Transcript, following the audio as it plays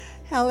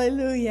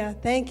Hallelujah.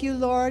 Thank you,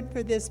 Lord,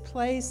 for this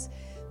place.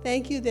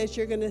 Thank you that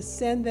you're going to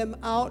send them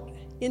out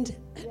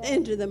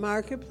into the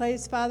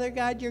marketplace, Father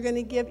God. You're going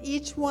to give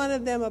each one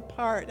of them a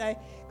part. I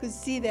could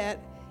see that.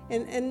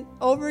 And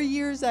over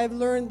years, I've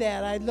learned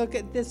that. I look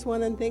at this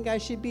one and think I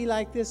should be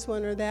like this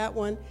one or that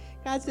one.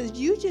 God says,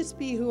 you just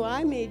be who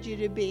I made you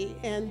to be.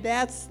 And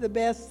that's the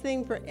best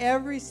thing for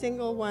every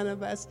single one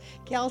of us.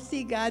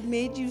 Kelsey, God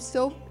made you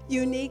so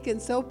unique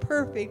and so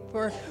perfect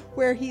for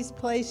where he's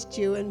placed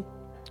you. And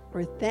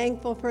we're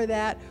thankful for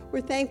that.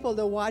 We're thankful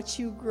to watch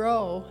you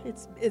grow.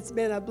 It's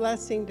been a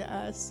blessing to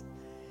us.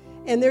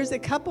 And there's a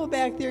couple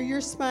back there.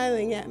 You're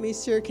smiling at me,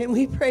 sir. Can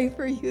we pray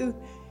for you?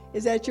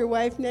 Is that your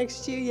wife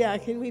next to you? Yeah,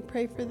 can we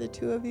pray for the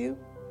two of you?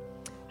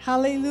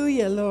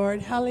 Hallelujah,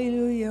 Lord.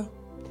 Hallelujah.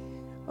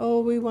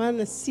 Oh, we want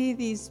to see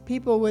these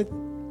people with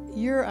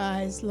your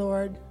eyes,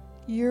 Lord.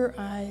 Your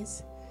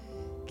eyes.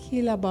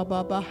 Kila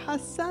baba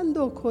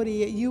hasando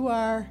korea. You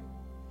are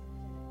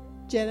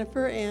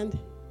Jennifer and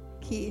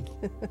Keith.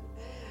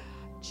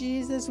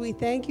 Jesus, we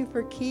thank you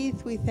for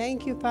Keith. We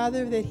thank you,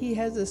 Father, that he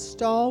has a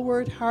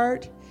stalwart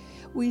heart.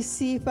 We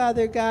see,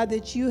 Father God,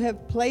 that you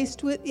have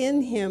placed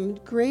within him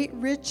great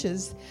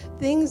riches,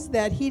 things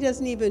that he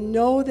doesn't even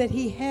know that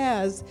he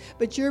has,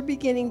 but you're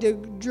beginning to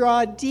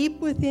draw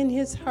deep within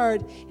his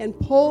heart and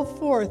pull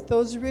forth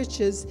those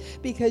riches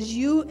because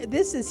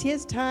this is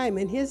his time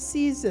and his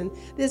season.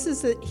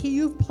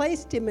 You've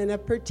placed him in a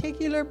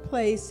particular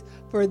place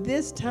for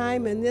this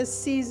time and this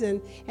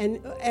season,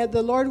 and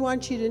the Lord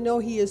wants you to know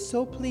he is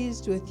so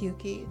pleased with you,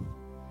 Keith.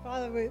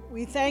 Father,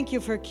 we thank you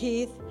for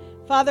Keith.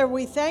 Father,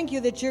 we thank you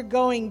that you're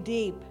going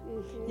deep.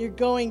 Mm-hmm. You're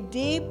going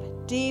deep,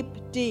 deep,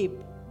 deep,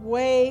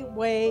 way,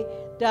 way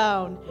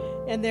down.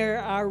 And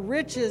there are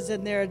riches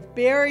and there's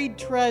buried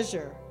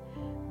treasure.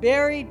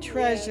 Buried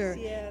treasure.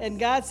 Yes. And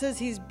God says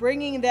he's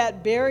bringing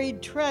that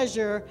buried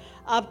treasure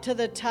up to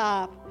the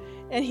top.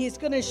 And he's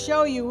going to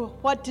show you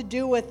what to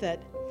do with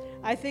it.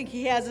 I think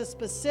he has a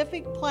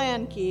specific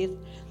plan, Keith.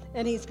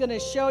 And he's going to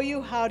show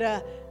you how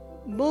to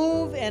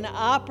move and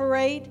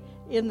operate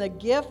in the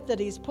gift that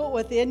he's put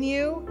within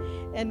you.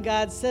 And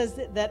God says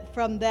that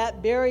from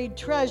that buried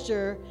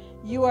treasure,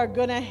 you are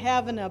going to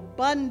have an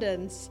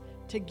abundance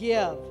to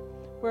give.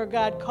 Where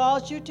God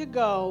calls you to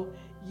go,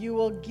 you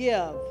will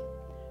give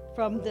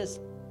from this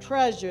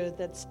treasure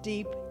that's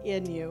deep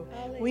in you.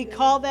 Hallelujah. We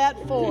call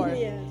that forth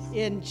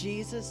in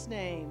Jesus'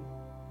 name.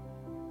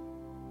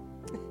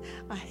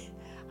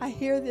 I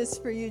hear this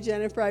for you,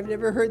 Jennifer. I've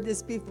never heard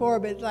this before,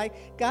 but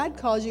like God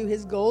calls you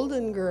his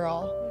golden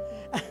girl.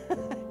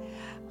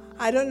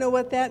 I don't know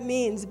what that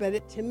means,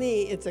 but to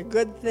me, it's a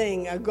good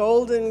thing. A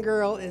golden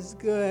girl is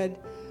good.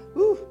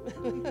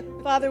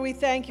 Father, we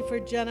thank you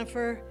for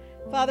Jennifer.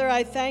 Father,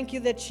 I thank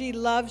you that she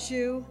loves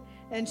you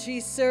and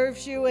she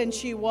serves you and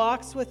she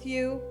walks with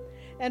you.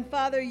 And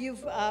Father,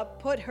 you've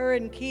put her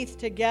and Keith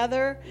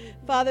together.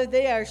 Father,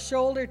 they are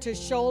shoulder to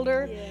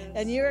shoulder,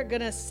 and you're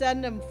going to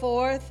send them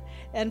forth.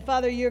 And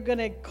Father, you're going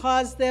to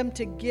cause them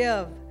to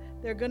give.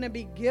 They're going to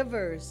be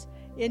givers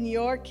in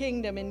your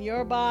kingdom, in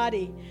your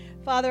body.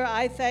 Father,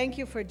 I thank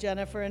you for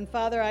Jennifer. And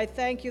Father, I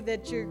thank you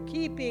that you're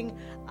keeping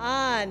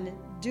on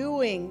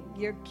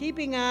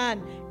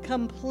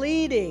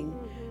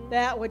completing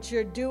that which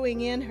you're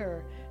doing in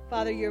her.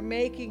 Father, you're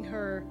making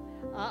her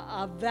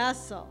a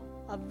vessel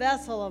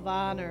of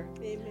honor.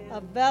 Amen.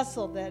 A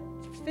vessel that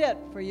fit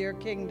for your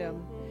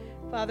kingdom.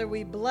 Father,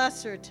 we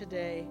bless her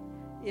today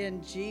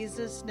in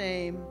Jesus'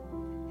 name.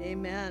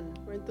 Amen.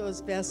 Weren't those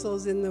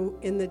vessels in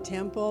the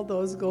temple,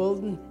 those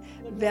golden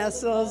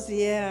vessels?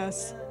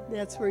 Yes,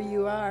 that's where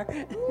you are.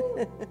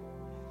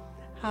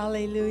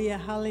 Hallelujah,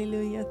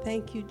 hallelujah.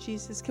 Thank you,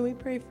 Jesus. Can we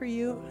pray for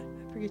you?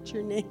 I forget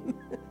your name.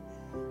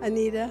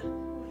 Anita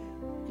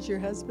is your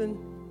husband.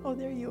 Oh,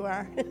 there you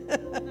are.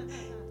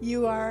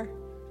 You are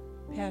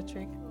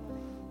Patrick.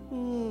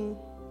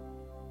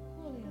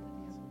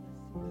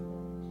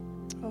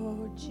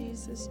 Oh,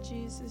 Jesus,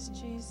 Jesus,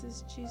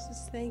 Jesus,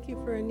 Jesus. Thank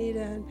you for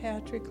Anita and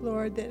Patrick,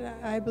 Lord, that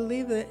I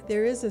believe that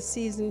there is a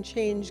season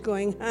change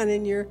going on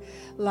in your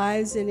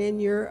lives and in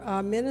your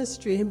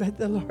ministry. But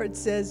the Lord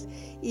says,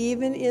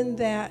 even in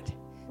that,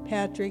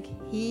 Patrick,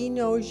 he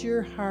knows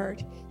your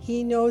heart.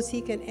 He knows he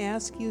can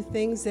ask you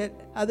things that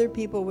other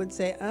people would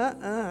say,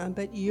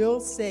 but you'll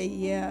say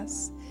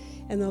yes.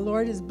 And the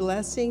Lord is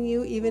blessing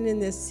you even in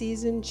this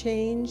season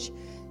change.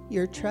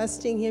 You're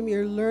trusting him.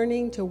 You're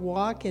learning to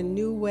walk in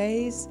new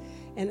ways.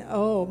 And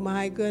oh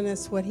my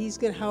goodness, how he's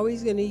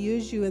going to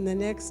use you in the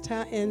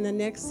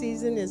next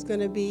season is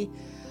going to be,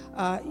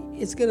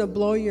 it's going to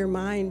blow your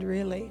mind,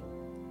 really.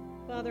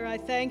 Father, I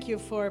thank you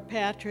for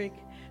Patrick.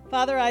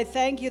 Father, I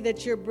thank you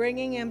that you're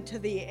bringing him to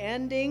the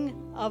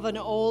ending of an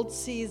old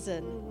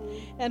season.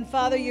 Mm-hmm. And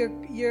Father,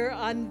 you're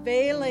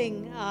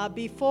unveiling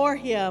before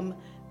him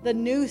the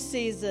new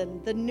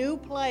season, the new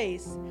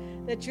place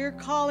that you're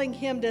calling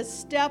him to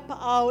step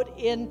out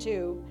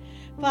into.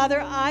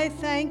 Father, I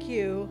thank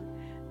you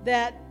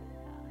that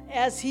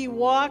as he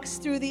walks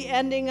through the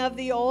ending of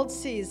the old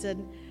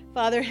season,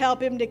 Father,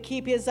 help him to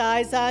keep his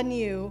eyes on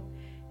you.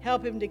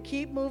 Help him to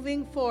keep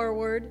moving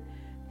forward.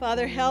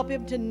 Father, help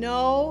him to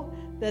know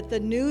that the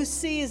new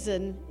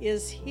season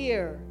is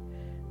here.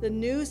 The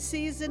new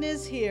season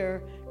is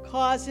here.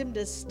 Cause him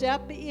to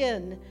step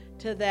in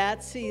to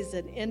that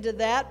season, into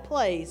that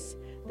place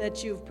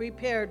that you've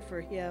prepared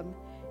for him,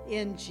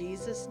 in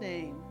Jesus'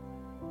 name.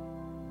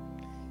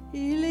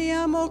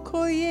 Iliamo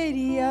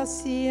koyeria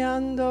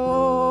siando.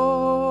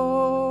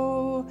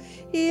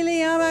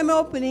 Iliam, I'm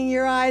opening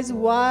your eyes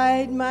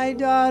wide, my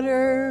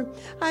daughter.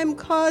 I'm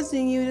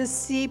causing you to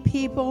see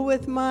people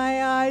with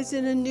my eyes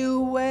in a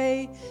new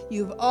way.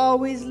 You've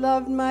always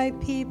loved my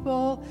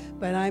people,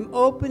 but I'm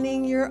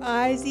opening your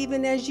eyes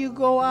even as you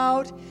go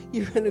out.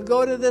 You're going to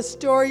go to the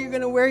store. You're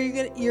going to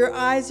your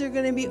eyes are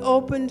going to be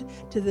opened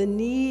to the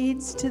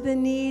needs, to the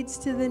needs,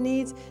 to the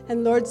needs.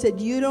 And Lord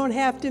said, you don't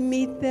have to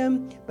meet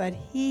them, but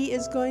He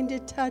is going to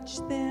touch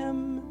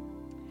them.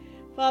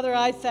 Father,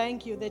 I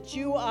thank you that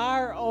you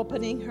are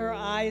opening her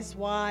eyes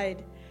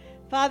wide.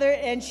 Father,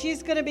 and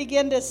she's going to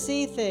begin to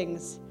see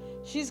things.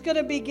 She's going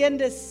to begin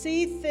to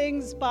see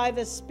things by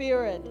the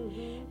Spirit.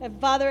 Mm-hmm. And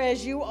Father,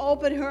 as you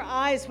open her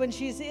eyes when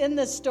she's in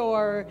the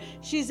store,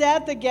 she's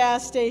at the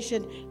gas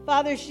station,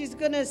 Father, she's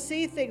going to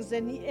see things,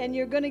 and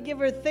you're going to give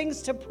her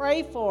things to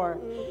pray for.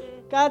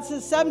 Mm-hmm. God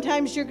says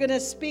sometimes you're going to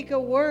speak a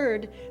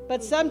word,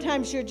 but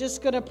sometimes you're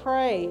just going to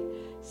pray.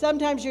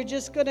 Sometimes you're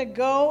just going to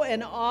go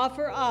and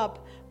offer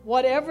up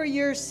whatever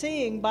you're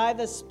seeing by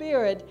the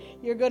Spirit.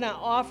 You're going to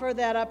offer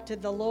that up to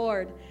the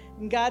Lord.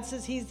 And God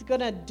says He's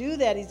going to do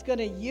that. He's going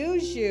to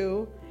use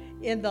you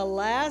in the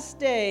last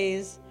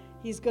days.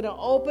 He's going to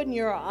open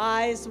your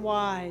eyes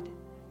wide.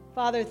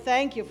 Father,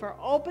 thank you for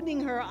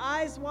opening her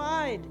eyes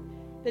wide,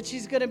 that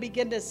she's going to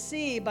begin to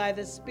see by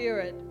the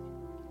Spirit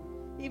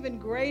even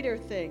greater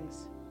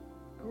things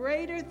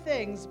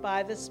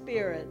by the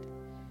Spirit,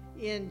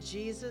 in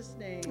Jesus'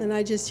 name. And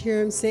I just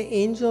hear Him say,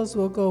 angels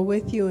will go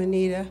with you,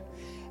 Anita.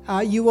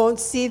 You won't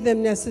see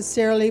them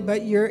necessarily,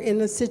 but you're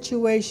in a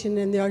situation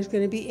and there's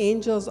going to be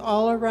angels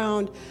all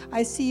around.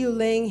 I see you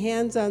laying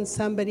hands on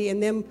somebody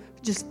and them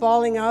just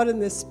falling out in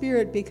the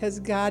Spirit because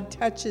God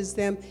touches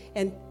them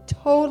and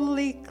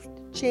totally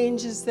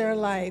changes their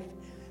life.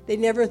 They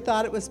never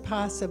thought it was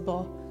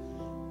possible.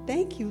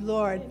 Thank you,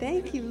 Lord.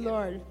 Thank you,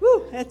 Lord.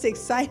 Woo, that's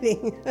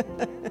exciting.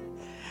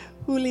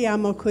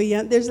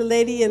 There's a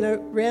lady in a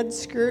red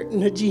skirt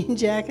and a jean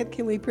jacket.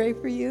 Can we pray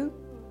for you?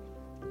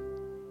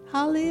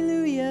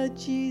 Hallelujah,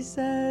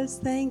 Jesus.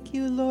 Thank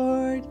you,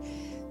 Lord.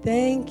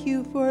 Thank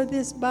you for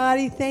this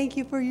body. Thank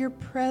you for your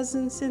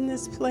presence in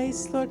this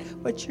place, Lord.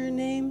 What's your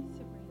name?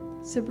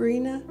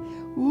 Sabrina.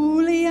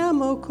 Sing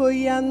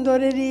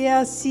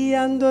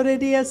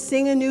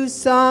a new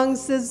song,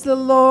 says the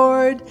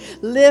Lord.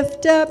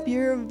 Lift up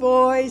your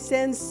voice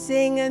and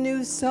sing a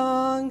new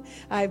song.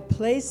 I've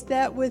placed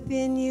that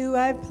within you.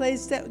 I've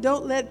placed that.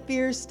 Don't let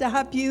fear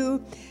stop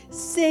you.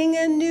 Sing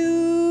a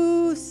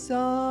new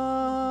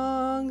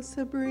song,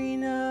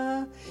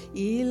 Sabrina.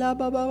 He's going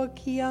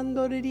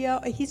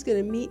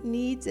to meet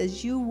needs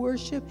as you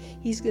worship.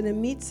 He's going to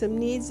meet some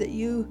needs that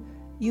you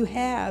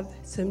have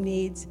some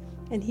needs,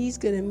 and He's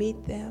going to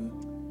meet them.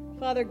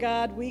 Father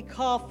God, we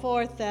call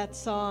forth that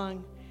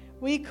song.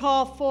 We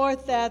call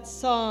forth that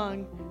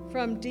song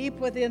from deep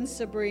within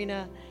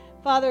Sabrina.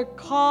 Father,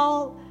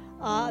 call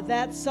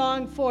that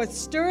song forth.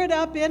 Stir it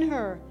up in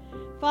her.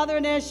 Father,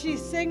 and as she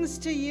sings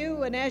to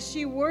you and as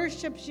she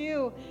worships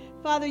you,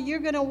 Father,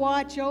 you're going to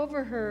watch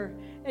over her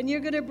and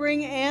you're going to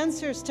bring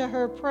answers to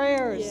her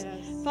prayers.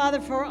 Yes. Father,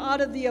 for out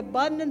of the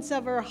abundance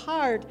of her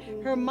heart,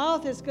 her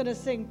mouth is going to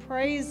sing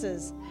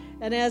praises.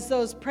 And as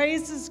those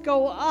praises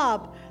go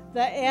up,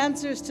 the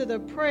answers to the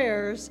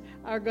prayers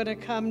are going to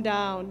come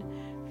down.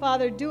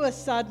 Father, do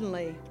us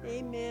suddenly.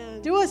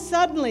 Amen. Do us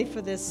suddenly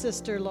for this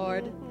sister,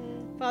 Lord.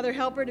 Mm-hmm. Father,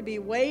 help her to be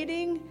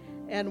waiting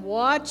and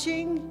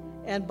watching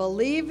and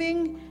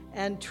believing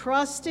and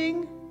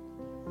trusting.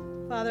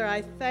 Father,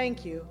 I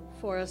thank you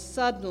for a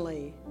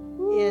suddenly.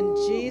 In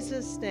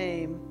Jesus'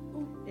 name,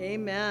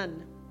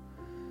 amen.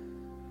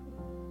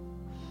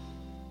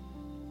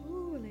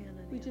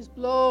 We just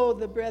blow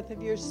the breath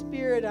of your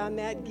Spirit on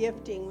that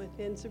gifting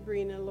within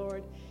Sabrina,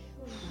 Lord.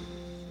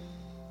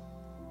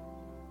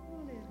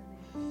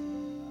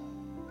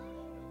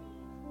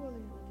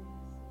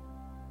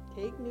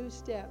 Take new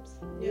steps,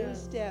 new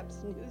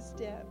steps, new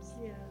steps.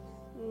 Yes.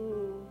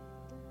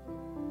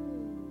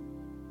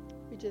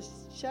 We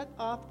just shut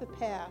off the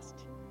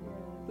past.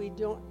 We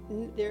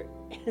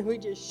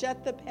just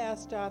shut the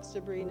past off,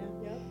 Sabrina.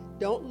 Yep.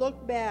 Don't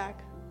look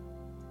back,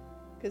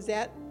 because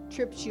that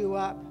trips you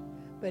up.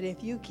 But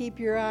if you keep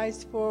your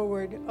eyes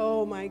forward,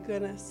 oh my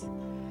goodness,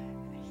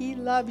 He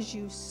loves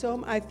you so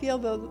much. I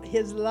feel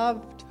His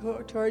love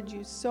toward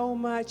you so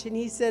much. And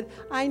He said,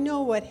 I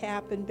know what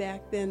happened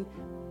back then,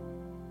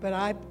 but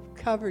I've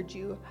covered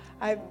you.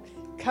 I've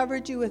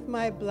covered you with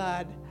my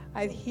blood.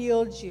 I've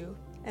healed you,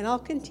 and I'll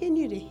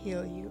continue to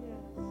heal you. Yes.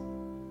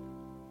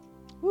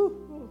 Woo.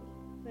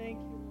 Thank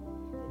you.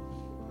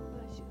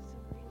 Bless you,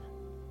 Sabrina.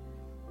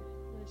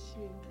 Bless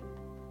you.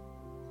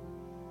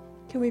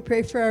 Can we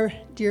pray for our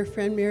dear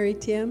friend Mary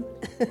Tim?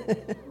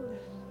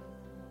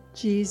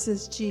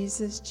 Jesus,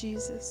 Jesus,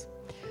 Jesus.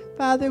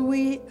 Father,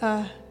 we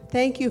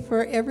thank you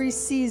for every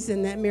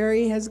season that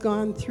Mary has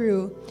gone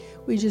through.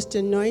 We just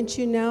anoint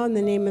you now in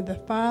the name of the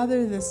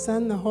Father, the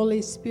Son, the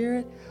Holy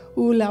Spirit.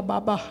 Ula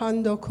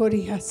babahando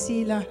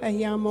korihasila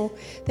hayamo.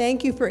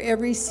 Thank you for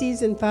every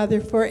season,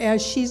 Father, for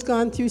as she's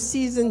gone through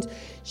seasons,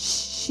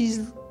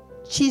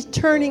 she's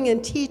turning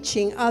and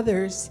teaching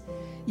others.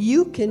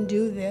 You can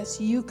do this.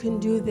 You can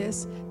do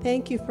this.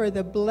 Thank you for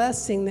the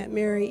blessing that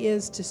Mary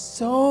is to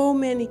so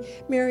many.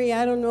 Mary,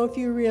 I don't know if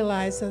you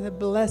realize the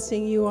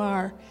blessing you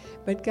are,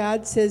 but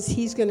God says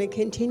He's going to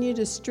continue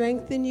to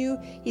strengthen you.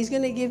 He's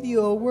going to give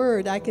you a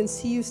word. I can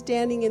see you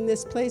standing in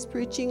this place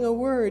preaching a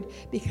word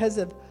because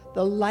of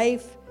the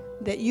life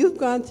that you've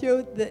gone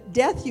through, the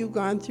death you've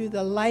gone through,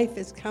 the life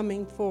is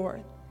coming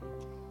forth.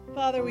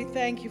 Father, we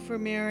thank you for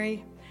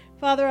Mary.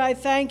 Father, I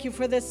thank you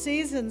for the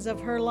seasons of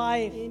her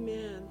life.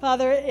 Amen.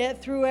 Father,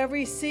 through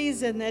every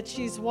season that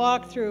she's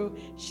walked through,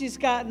 she's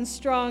gotten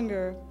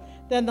stronger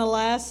than the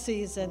last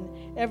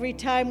season. Every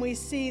time we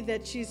see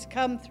that she's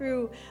come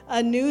through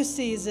a new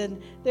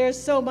season,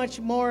 there's so much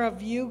more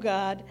of you,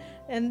 God.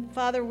 And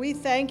Father, we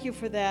thank you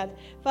for that.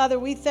 Father,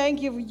 we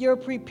thank you, you're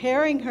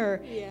preparing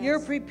her. Yes. You're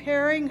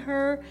preparing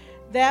her,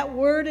 that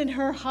word in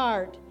her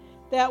heart.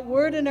 That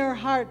word in her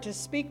heart to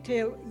speak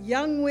to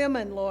young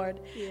women, Lord.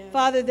 Yes.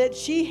 Father, that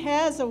she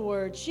has a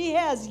word. She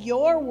has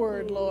your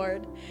word,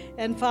 Lord.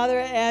 And Father,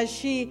 as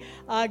she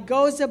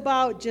goes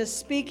about just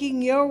speaking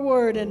your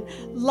word and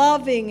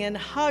loving and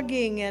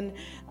hugging and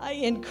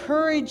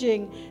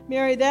encouraging,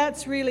 Mary,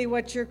 that's really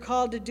what you're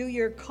called to do.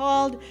 You're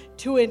called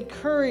to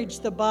encourage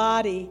the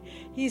body.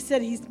 He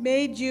said He's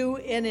made you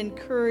an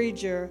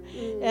encourager.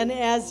 And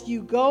as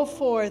you go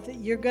forth,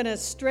 you're going to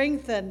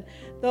strengthen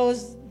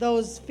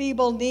those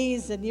feeble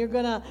knees, and you're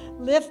going to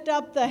lift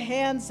up the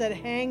hands that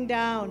hang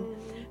down.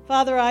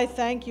 Father, I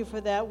thank you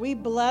for that. We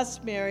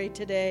bless Mary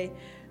today.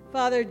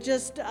 Father,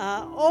 just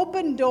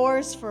open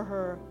doors for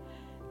her.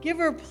 Give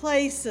her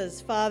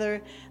places,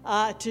 Father,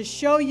 to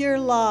show your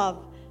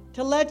love,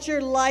 to let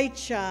your light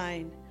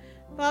shine.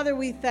 Father,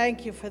 we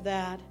thank you for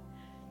that.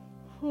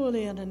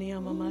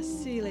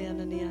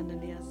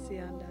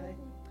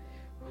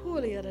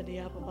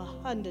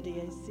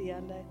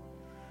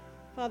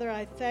 Father,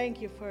 I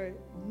thank you for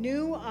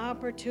new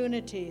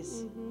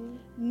opportunities.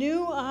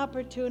 New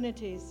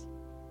opportunities.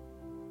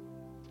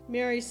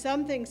 Mary,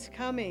 something's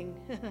coming.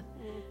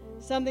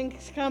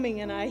 Something's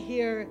coming, and I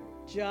hear,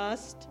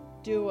 just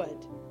do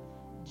it.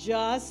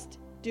 Just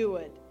do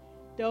it.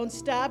 Don't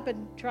stop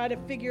and try to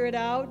figure it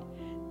out.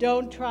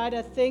 Don't try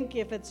to think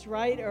if it's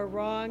right or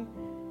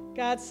wrong.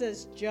 God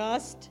says,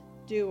 just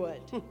do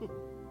it.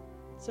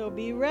 So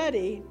be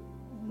ready.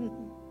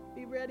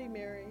 Be ready,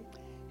 Mary.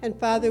 And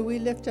Father, we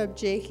lift up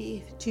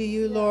Jakey to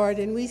you, Lord,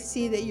 and we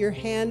see that your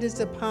hand is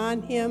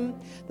upon him.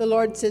 The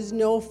Lord says,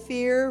 no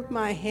fear,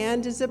 my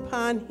hand is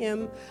upon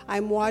him.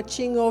 I'm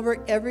watching over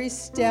every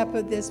step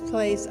of this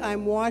place.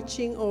 I'm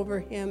watching over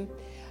him.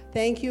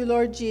 Thank you,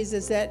 Lord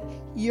Jesus, that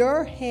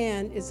your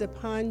hand is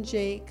upon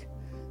Jake.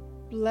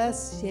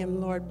 Bless him,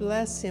 Lord,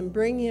 bless him.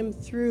 Bring him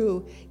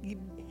through.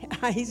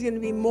 He's going to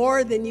be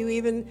more than you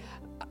even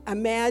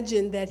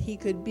imagined that he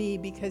could be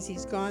because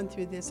he's gone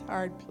through this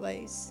hard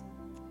place.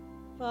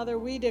 Father,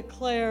 we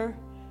declare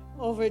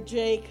over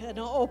Jake an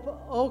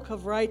oak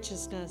of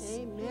righteousness.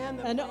 Amen.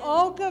 An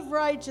oak of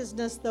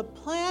righteousness, the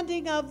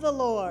planting of the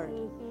Lord,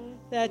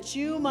 that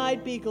you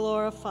might be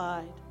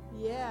glorified.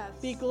 Yes.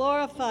 Be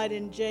glorified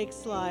in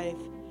Jake's life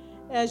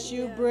as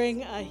you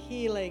bring a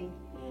healing.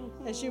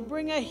 As you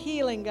bring a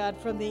healing, God,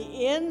 from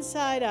the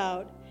inside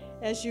out,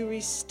 as you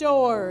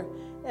restore,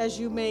 as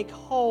you make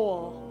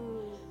whole.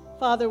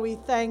 Father, we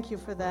thank you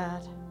for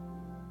that.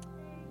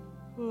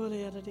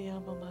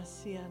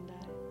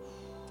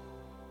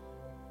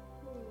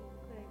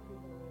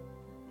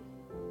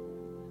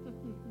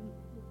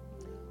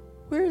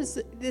 Where is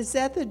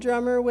that the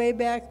drummer way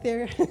back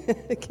there?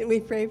 Can we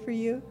pray for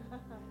you?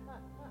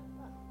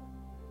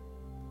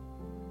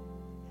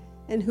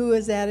 And who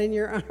is that in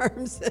your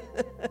arms?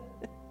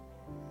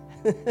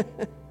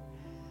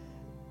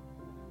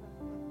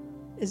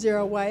 Is there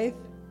a wife?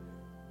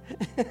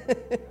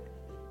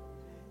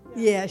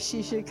 Yeah,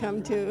 she should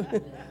come too.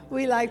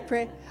 We like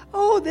pray.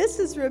 Oh, this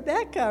is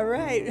Rebecca,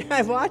 right?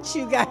 I watch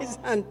you guys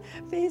on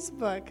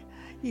Facebook.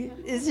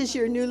 Is this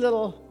your new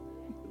little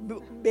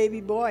baby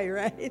boy,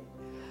 right?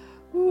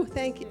 Ooh,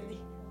 thank you.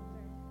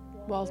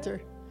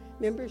 Walter.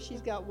 Remember,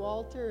 she's got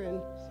Walter and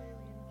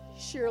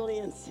Shirley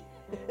and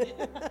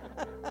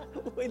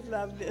we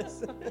love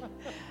this.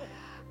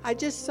 I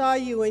just saw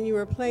you when you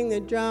were playing the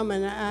drum,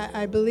 and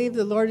I believe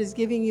the Lord is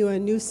giving you a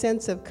new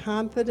sense of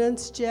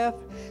confidence, Jeff.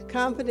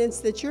 Confidence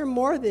that you're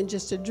more than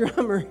just a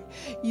drummer.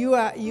 You're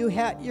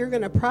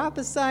going to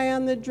prophesy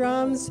on the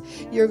drums.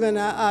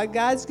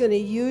 God's going to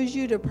use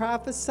you to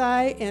prophesy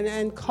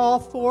and call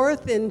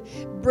forth and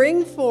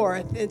bring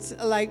forth. It's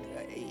like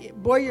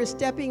boy, you're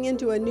stepping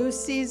into a new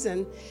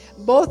season,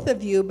 both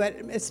of you, but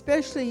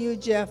especially you,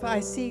 Jeff. I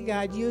see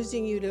God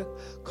using you to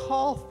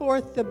call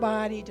forth the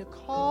body, to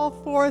call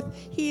forth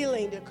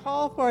healing, to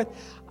call forth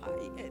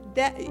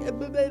that.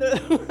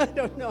 I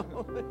don't know.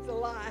 It's a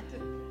lot.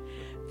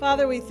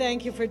 Father, we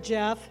thank you for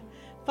Jeff.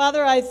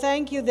 Father, I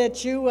thank you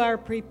that you are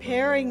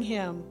preparing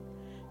him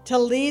to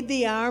lead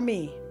the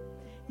army.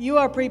 You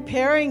are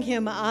preparing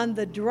him on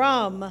the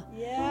drum.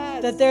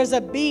 Yes. That there's a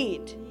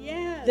beat.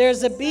 Yes.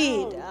 There's a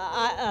beat,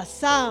 a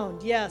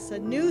sound. Yes, a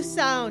new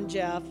sound,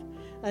 Jeff.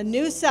 A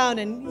new sound.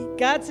 And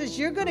God says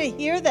you're going to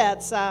hear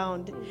that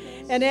sound.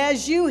 And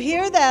as you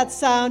hear that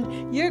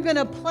sound, you're going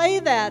to play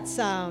that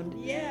sound.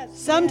 Yes.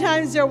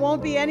 Sometimes there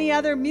won't be any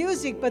other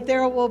music, but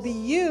there will be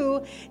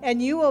you,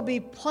 and you will be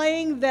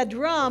playing the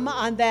drum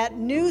on that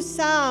new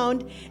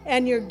sound,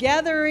 and you're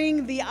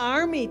gathering the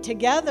army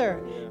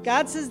together.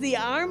 God says the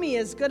army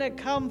is going to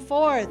come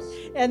forth,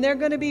 and they're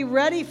going to be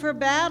ready for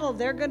battle.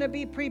 They're going to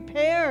be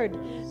prepared.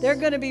 They're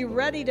going to be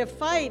ready to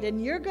fight,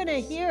 and you're going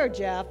to hear,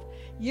 Jeff.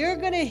 You're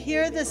going to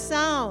hear the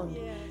sound.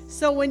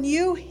 So when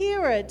you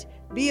hear it,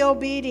 be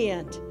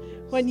obedient.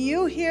 When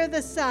you hear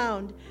the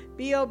sound,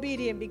 be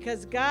obedient,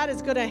 because God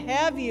is going to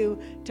have you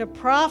to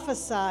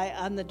prophesy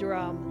on the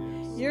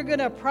drum. You're going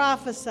to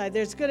prophesy.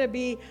 There's going to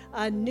be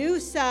a new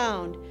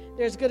sound.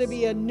 There's going to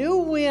be a new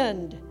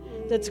wind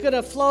that's going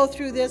to flow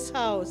through this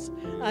house.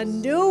 A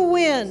new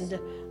wind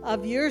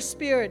of your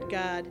spirit,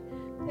 God.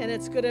 And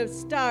it's going to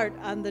start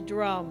on the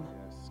drum.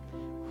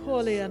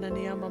 Holy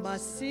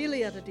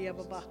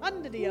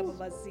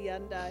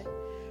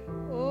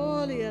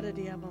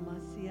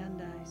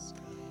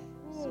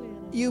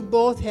You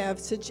both have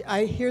such,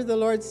 I hear the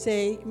Lord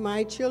say,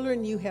 my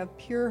children, you have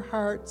pure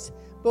hearts.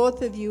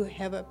 Both of you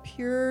have a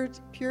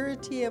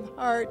purity of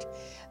heart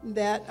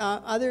that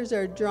others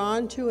are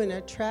drawn to and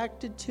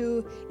attracted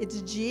to.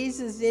 It's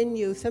Jesus in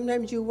you.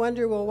 Sometimes you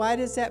wonder, well, why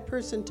does that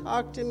person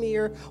talk to me,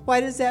 or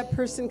why does that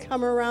person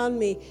come around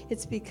me?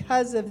 It's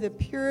because of the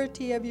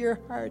purity of your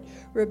heart.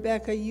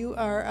 Rebecca, you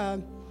are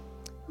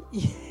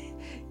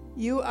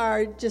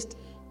just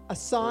a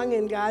song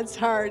in God's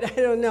heart. I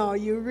don't know.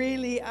 You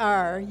really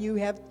are. You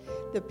have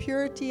the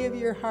purity of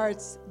your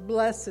hearts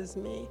blesses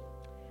me.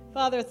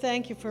 Father,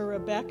 thank you for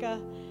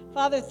Rebecca.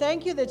 Father,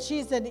 thank you that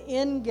she's an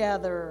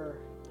in-gatherer.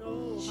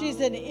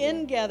 She's an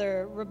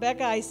in-gatherer.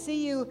 Rebecca, I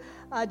see you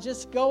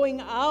just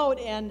going out,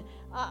 and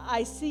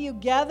I see you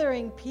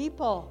gathering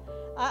people.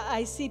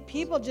 I see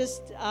people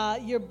just,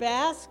 your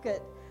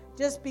basket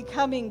just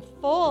becoming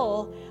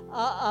full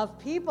of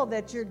people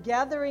that you're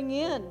gathering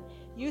in.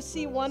 You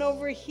see one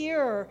over here,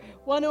 or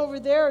one over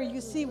there, or you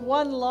see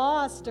one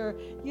lost, or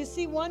you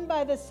see one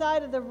by the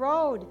side of the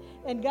road.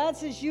 And God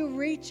says you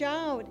reach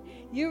out.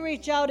 You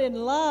reach out in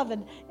love.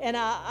 And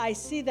I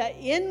see that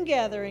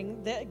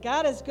ingathering, that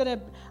God is going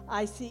to,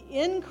 I see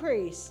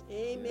increase.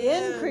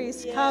 Amen.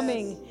 Increase Yes.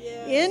 coming.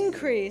 Yes.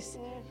 Increase.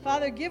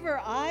 Father, give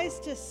her eyes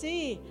to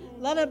see.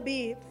 Let it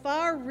be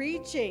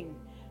far-reaching.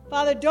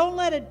 Father, don't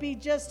let it be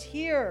just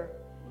here.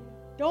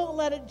 Don't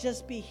let it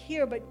just be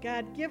here, but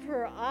God, give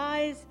her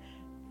eyes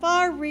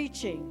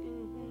far-reaching,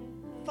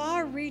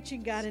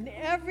 God, in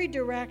every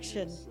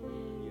direction.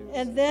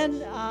 And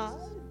then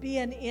be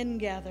an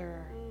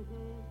in-gatherer.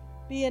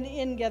 Be an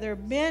in-gatherer.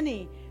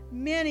 Many,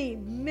 many,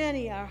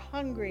 many are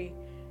hungry.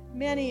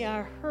 Many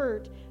are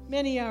hurt.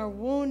 Many are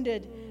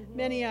wounded.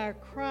 Many are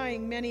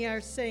crying. Many are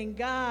saying,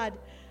 God,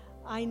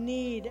 I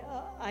need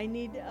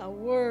a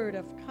word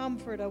of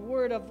comfort, a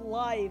word of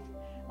life,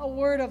 a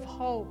word of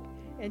hope.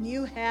 And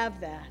you have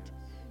that.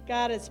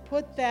 God has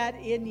put that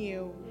in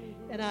you.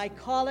 And I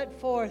call it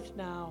forth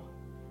now.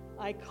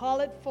 I call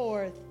it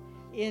forth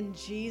in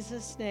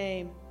Jesus'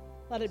 name.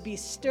 Let it be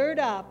stirred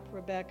up,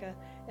 Rebecca,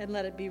 and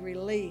let it be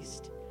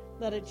released.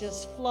 Let it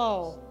just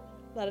flow.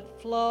 Let it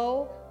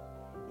flow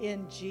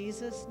in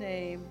Jesus'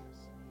 name.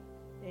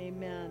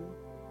 Amen.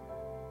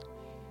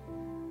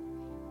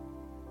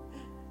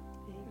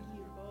 Thank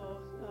you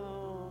both.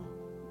 Oh,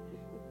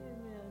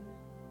 amen.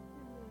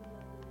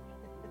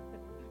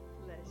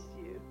 Bless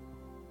you.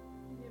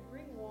 Can you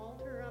bring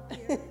Walter up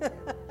here?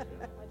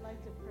 I'd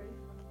like to pray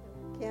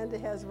for him. Kanda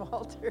has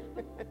Walter.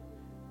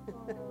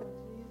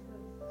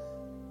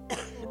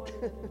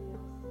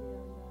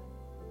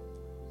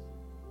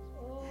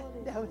 Oh,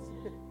 Jesus. That was,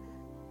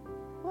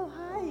 well,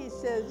 hi, he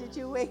says. Did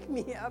you wake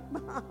me up,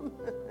 Mom?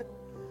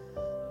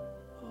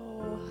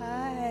 Oh,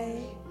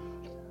 hi.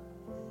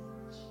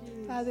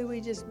 Father,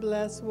 we just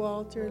bless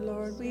Walter,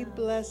 Lord. We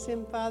bless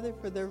him, Father,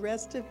 for the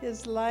rest of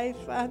his life,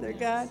 Father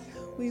God.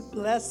 We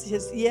bless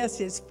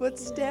his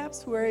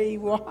footsteps where he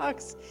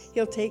walks.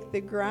 He'll take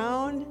the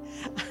ground.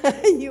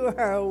 You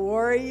are a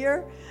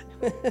warrior.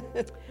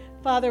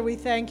 Father, we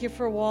thank you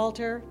for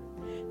Walter.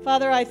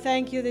 Father, I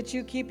thank you that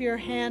you keep your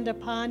hand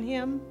upon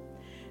him,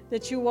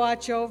 that you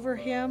watch over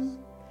him.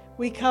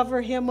 We cover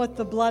him with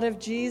the blood of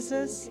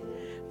Jesus.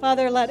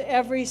 Father, let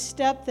every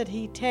step that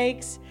he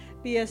takes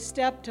be a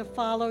step to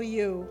follow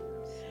you.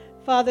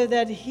 Father,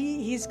 that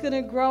he's going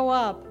to grow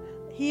up.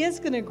 He is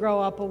going to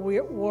grow up a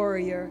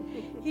warrior.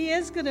 He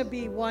is going to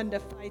be one to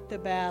fight the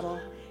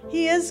battle.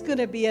 He is going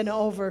to be an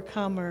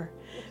overcomer.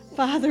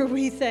 Father,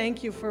 we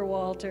thank you for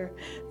Walter.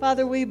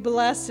 Father, we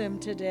bless him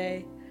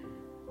today.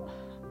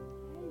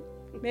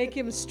 Make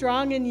him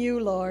strong in you,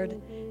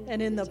 Lord,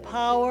 and in the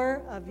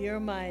power of your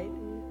might.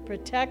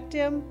 Protect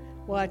him,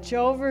 watch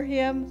over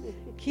him,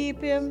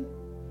 keep him.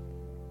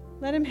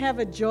 Let him have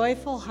a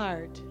joyful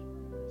heart.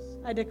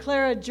 I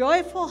declare a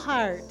joyful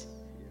heart,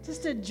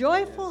 just a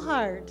joyful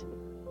heart.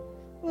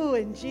 Ooh,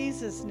 in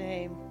Jesus'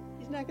 name.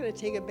 He's not going to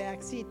take a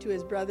back seat to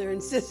his brother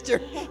and sister.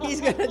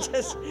 He's going to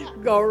just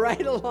go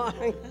right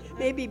along.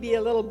 Maybe be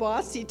a little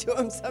bossy to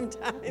him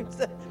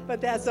sometimes,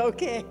 but that's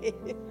okay.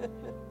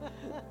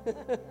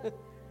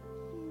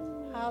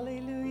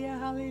 Hallelujah,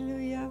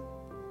 hallelujah.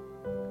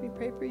 Can we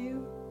pray for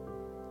you?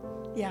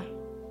 Yeah.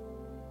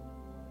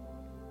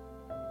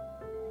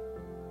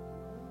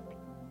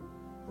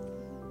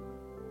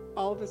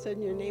 All of a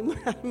sudden your name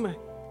went out of my...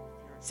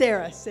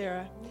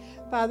 Sarah.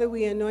 Father,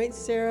 we anoint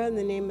Sarah in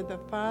the name of the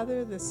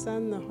Father, the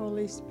Son, the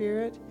Holy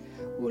Spirit.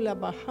 Ula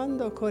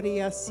bajando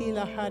koria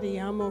sila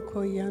hariamo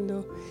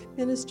koyando.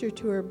 Minister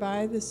to her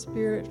by the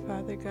Spirit,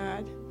 Father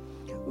God.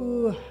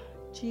 Ooh,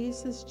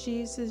 Jesus,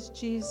 Jesus,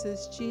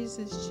 Jesus,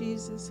 Jesus,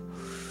 Jesus.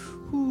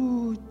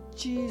 Ooh,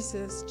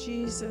 Jesus,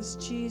 Jesus,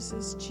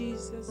 Jesus,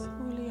 Jesus.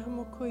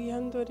 Uliamo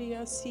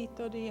koyandoria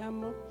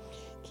sitoriamo.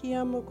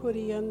 Kiamo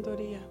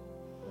koriandoria.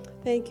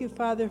 Thank you,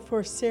 Father,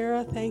 for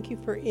Sarah. Thank you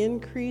for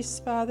increase,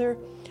 Father,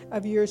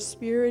 of your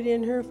Spirit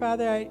in her.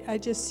 Father, I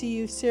just see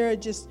you, Sarah,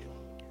 just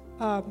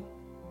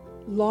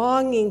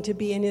longing to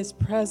be in his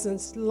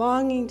presence,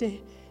 longing to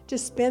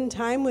just spend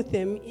time with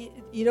him.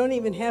 You don't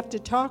even have to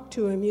talk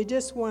to him. You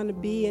just want to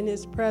be in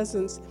his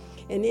presence.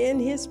 And in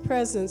his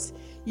presence,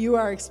 you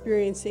are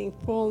experiencing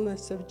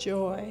fullness of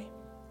joy.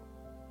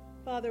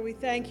 Father, we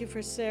thank you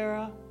for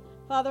Sarah.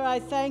 Father, I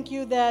thank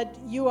you that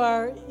you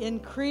are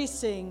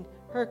increasing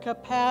her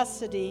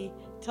capacity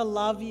to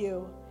love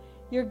you.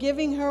 You're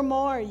giving her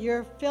more.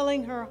 You're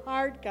filling her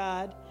heart,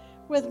 God,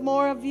 with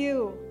more of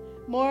you,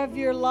 more of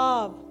your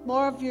love,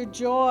 more of your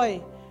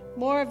joy,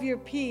 more of your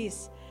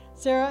peace.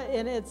 Sarah,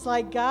 and it's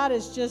like God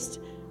is just,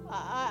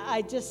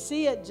 I just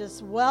see it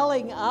just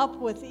welling up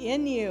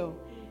within you,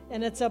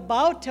 and it's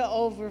about to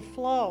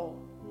overflow.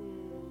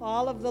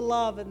 All of the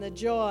love and the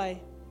joy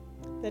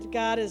that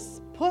God has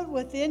put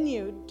within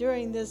you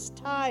during this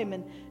time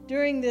and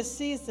during this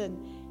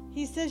season.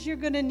 He says you're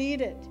going to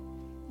need it.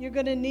 You're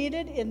going to need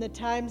it in the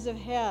times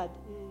ahead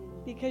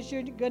because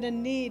you're going to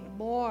need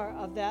more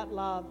of that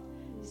love.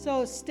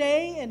 So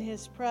stay in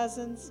his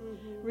presence.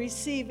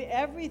 Receive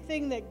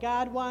everything that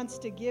God wants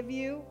to give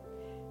you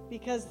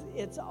because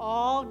it's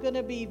all going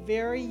to be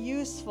very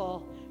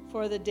useful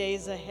for the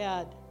days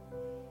ahead.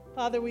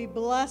 Father, we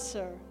bless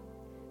her.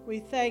 We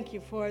thank you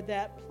for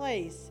that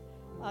place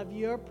of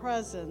your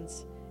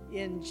presence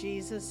in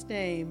Jesus'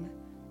 name.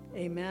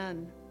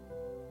 Amen.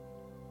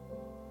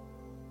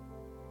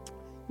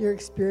 You're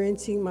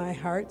experiencing my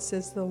heart,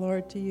 says the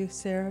Lord to you,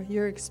 Sarah.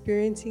 You're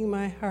experiencing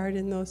my heart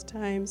in those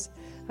times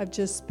of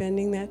just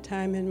spending that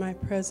time in my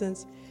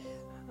presence.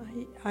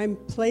 I'm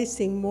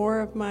placing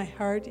more of my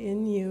heart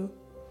in you.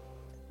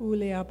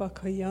 Boy,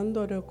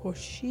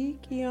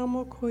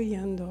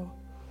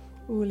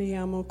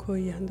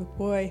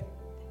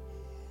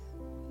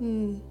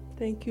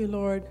 thank you,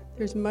 Lord.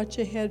 There's much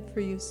ahead for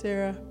you,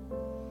 Sarah.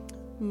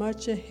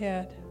 Much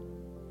ahead.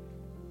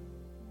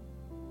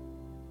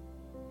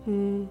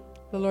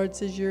 The Lord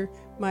says, you're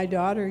my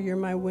daughter, you're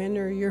my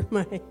winner, you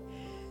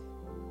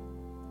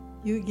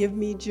give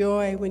me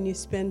joy when you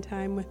spend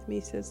time with me,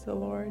 says the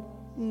Lord.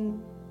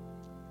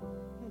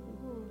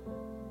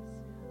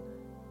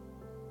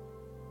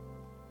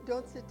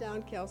 Don't sit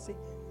down, Kelsey.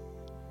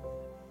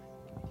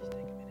 Just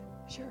take a minute.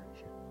 Sure.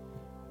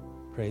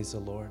 Praise the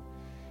Lord.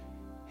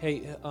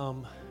 Hey,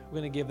 we're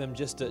going to give them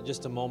just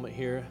a moment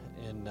here,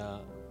 and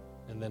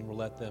then we'll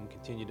let them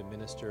continue to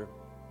minister.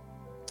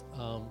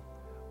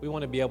 We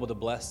want to be able to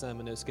bless them,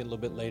 and it's getting a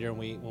little bit later. And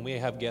when we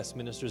have guest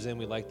ministers in,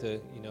 we like to,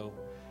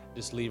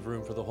 just leave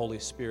room for the Holy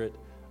Spirit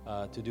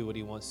to do what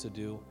He wants to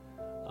do.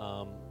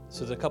 So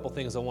there's a couple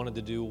things I wanted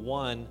to do.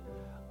 One,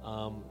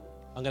 I'm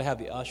going to have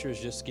the ushers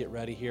just get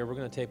ready here. We're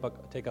going to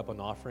take up an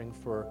offering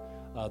for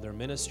their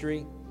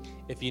ministry.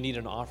 If you need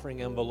an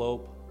offering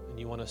envelope and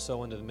you want to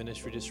sow into the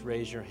ministry, just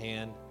raise your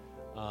hand,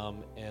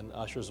 and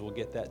ushers will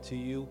get that to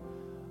you.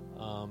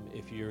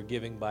 If you're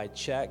giving by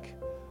check,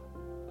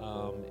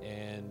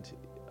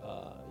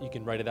 you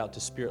can write it out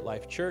to Spirit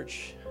Life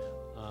Church.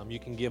 You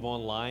can give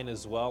online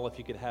as well, if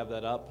you could have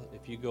that up.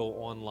 If you go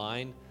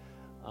online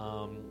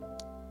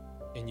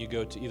and you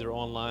go to either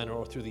online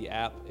or through the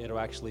app, it'll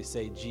actually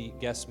say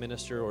guest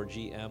minister or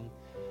GM,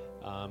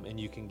 and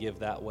you can give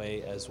that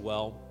way as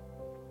well.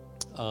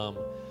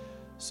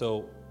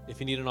 So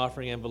if you need an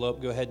offering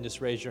envelope, go ahead and just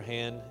raise your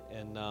hand,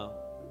 and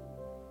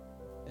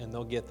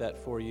they'll get that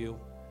for you.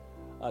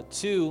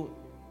 Two,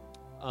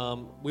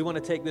 we want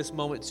to take this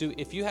moment too.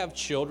 If you have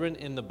children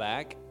in the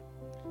back,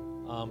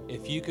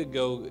 if you could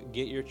go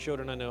get your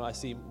children. I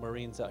see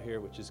Marines out here,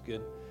 which is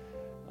good.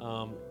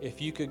 If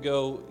you could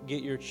go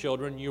get your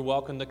children, you're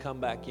welcome to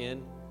come back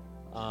in.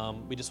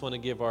 We just want to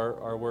give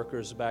our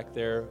workers back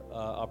there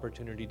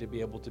opportunity to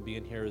be able to be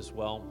in here as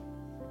well.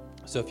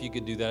 So if you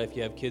could do that, if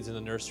you have kids in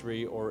the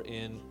nursery or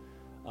in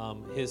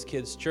his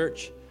kids'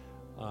 church,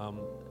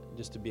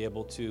 just to be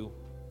able to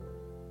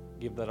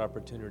give that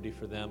opportunity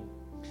for them.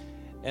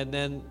 And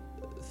then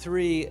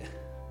 3,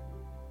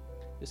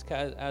 just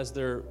kind of as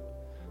they're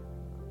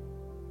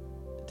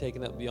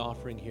taking up the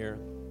offering here,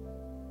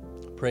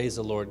 praise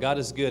the Lord. God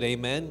is good,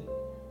 amen?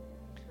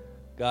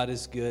 God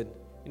is good.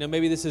 You know,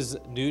 maybe this is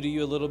new to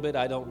you a little bit,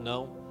 I don't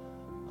know.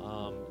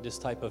 This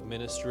type of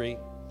ministry.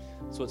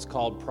 It's what's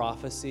called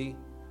prophecy.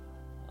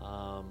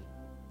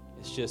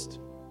 It's just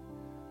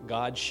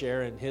God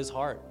sharing his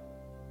heart.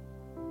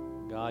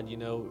 God, you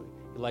know,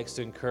 he likes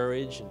to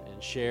encourage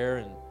and share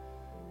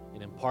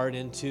and impart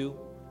into.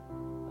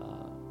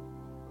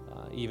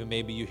 Even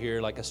maybe you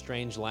hear like a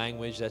strange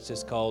language. That's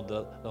just called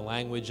the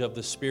language of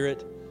the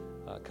Spirit.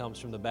 Comes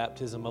from the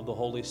baptism of the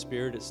Holy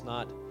Spirit. It's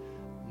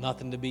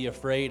nothing to be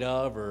afraid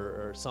of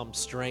or some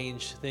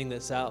strange thing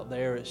that's out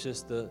there. It's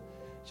just the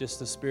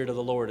Spirit of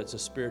the Lord. It's a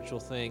spiritual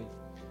thing,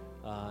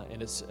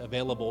 and it's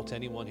available to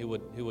anyone who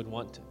would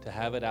want to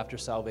have it after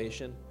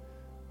salvation.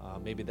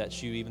 Maybe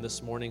that's you even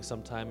this morning,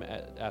 sometime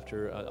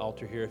after an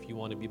altar here. If you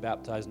want to be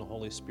baptized in the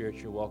Holy Spirit,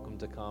 you're welcome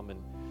to come,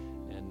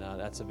 and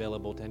that's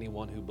available to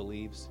anyone who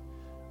believes.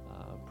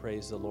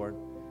 Praise the Lord.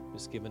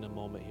 Just giving a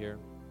moment here.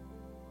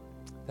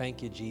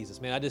 Thank you, Jesus.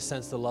 Man, I just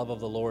sense the love of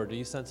the Lord. Do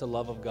you sense the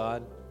love of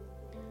God?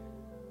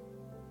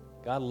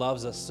 God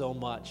loves us so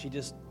much. He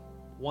just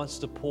wants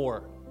to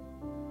pour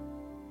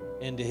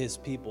into his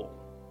people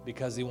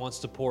because he wants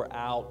to pour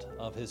out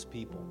of his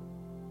people.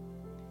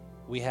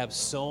 We have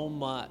so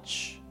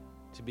much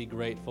to be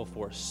grateful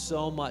for,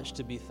 so much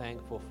to be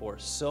thankful for,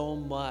 so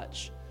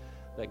much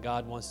that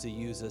God wants to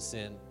use us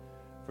in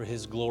for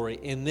his glory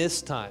in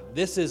this time.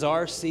 This is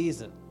our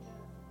season.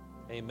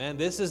 Amen.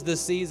 This is the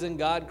season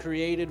God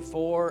created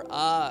for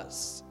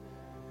us.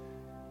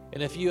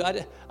 And if you,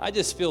 I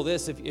just feel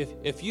this,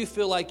 if you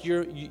feel like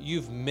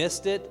you've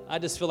missed it, I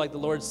just feel like the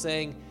Lord's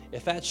saying,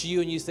 if that's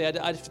you and you say,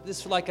 I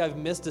just feel like I've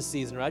missed a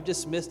season or I've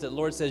just missed it, the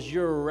Lord says,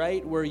 you're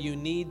right where you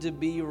need to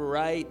be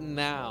right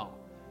now.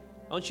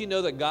 Don't you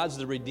know that God's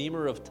the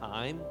Redeemer of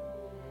time?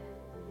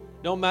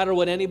 No matter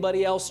what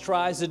anybody else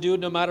tries to do,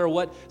 no matter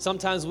what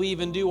sometimes we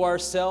even do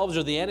ourselves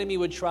or the enemy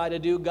would try to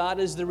do, God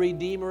is the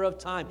Redeemer of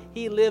time.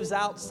 He lives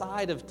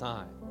outside of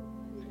time.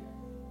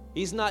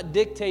 He's not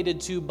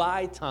dictated to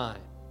by time.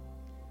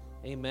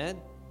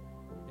 Amen?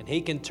 And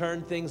he can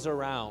turn things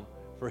around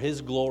for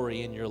his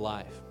glory in your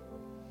life.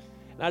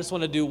 And I just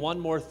want to do one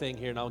more thing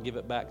here, and I'll give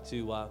it back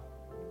to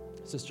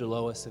Sister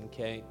Lois and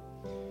Kay.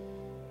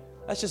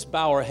 Let's just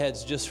bow our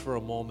heads just for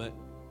a moment.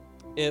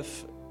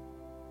 If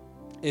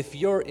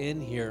you're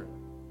in here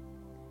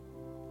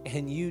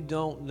and you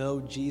don't know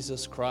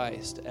Jesus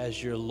Christ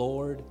as your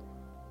Lord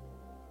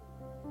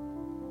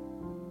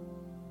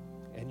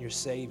and your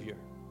Savior,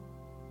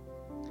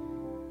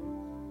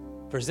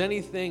 if there's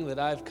anything that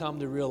I've come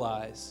to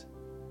realize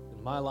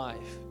in my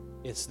life,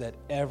 it's that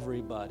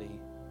everybody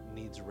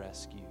needs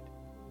rescued.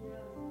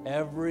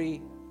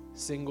 Every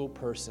single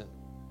person,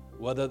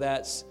 whether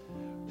that's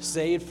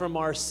saved from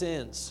our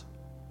sins,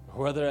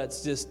 or whether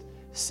that's just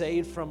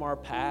saved from our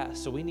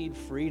past. So we need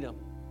freedom.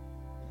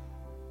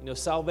 You know,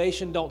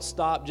 salvation don't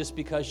stop just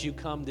because you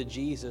come to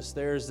Jesus.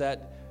 There's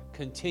that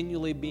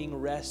continually being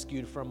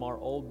rescued from our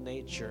old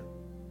nature.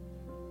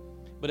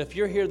 But if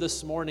you're here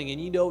this morning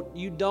and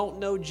you don't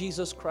know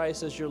Jesus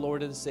Christ as your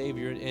Lord and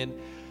Savior, and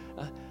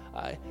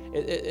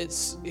it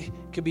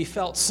could be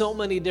felt so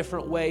many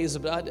different ways,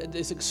 but I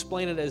just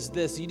explain it as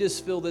this. You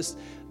just feel this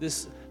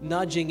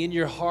nudging in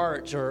your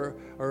heart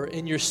or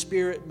in your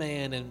spirit,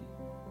 man, and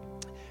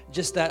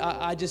just that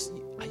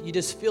you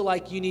just feel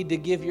like you need to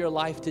give your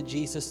life to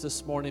Jesus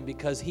this morning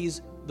because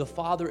the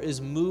Father is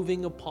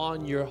moving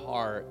upon your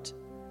heart.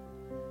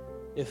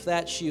 If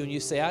that's you and you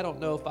say, I don't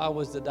know if I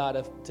was to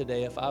die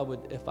today, if I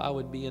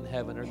would be in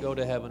heaven or go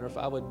to heaven, or if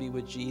I would be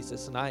with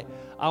Jesus, and I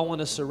want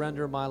to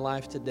surrender my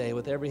life today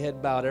with every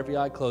head bowed, every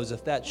eye closed.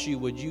 If that's you,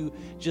 would you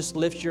just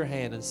lift your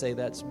hand and say,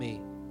 that's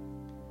me.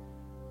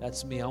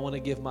 That's me. I want to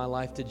give my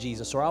life to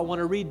Jesus, or I want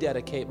to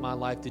rededicate my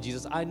life to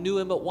Jesus. I knew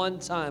him at one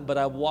time, but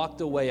I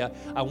walked away.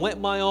 I went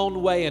my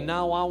own way, and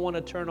now I want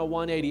to turn a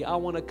 180. I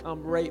want to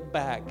come right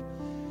back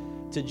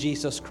to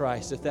Jesus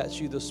Christ. If that's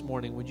you this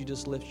morning, would you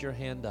just lift your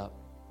hand up?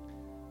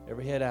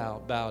 Every head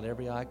out, bowed,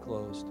 every eye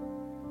closed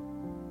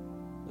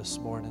this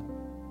morning.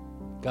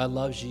 God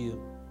loves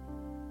you.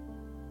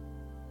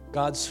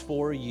 God's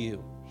for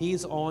you.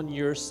 He's on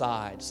your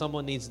side.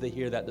 Someone needs to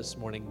hear that this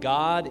morning.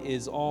 God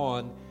is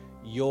on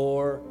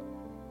your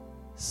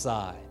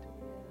side.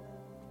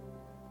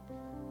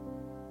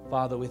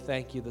 Father, we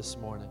thank you this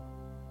morning,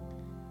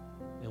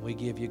 and we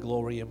give you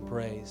glory and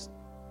praise.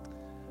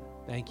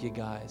 Thank you,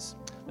 guys.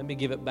 Let me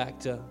give it back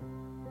to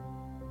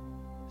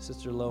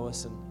Sister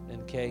Lois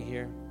and Kay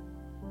here.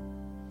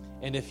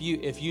 And if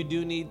you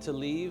do need to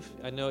leave,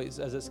 I know as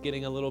it's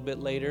getting a little bit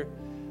later,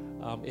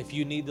 if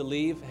you need to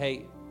leave,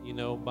 hey,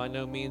 by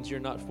no means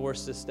you're not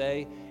forced to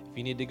stay. If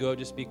you need to go,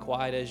 just be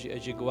quiet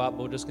as you go out.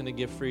 But we're just going to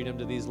give freedom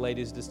to these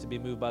ladies just to be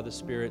moved by the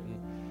Spirit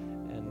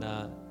and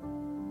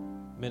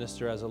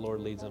minister as the Lord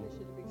leads them. I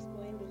should have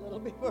explained a little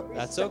before we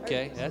That's started.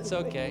 okay. That's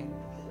okay.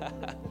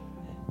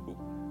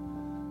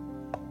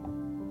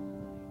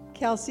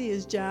 Kelsey,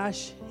 is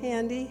Josh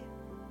handy?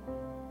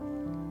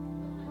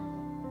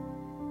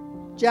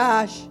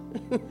 Josh.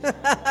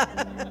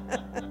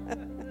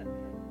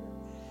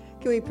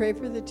 Can we pray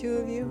for the two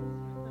of you?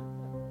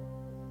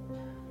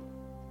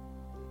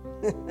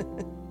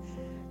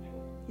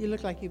 You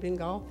look like you've been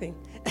golfing.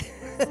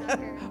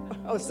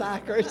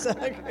 Soccer.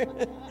 Soccer.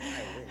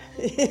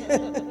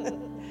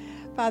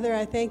 Father,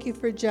 I thank you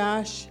for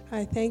Josh.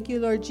 I thank you,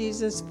 Lord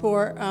Jesus,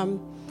 for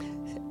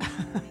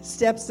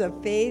steps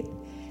of faith.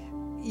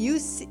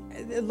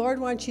 The Lord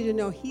wants you to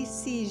know He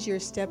sees your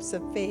steps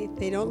of faith.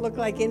 They don't look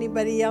like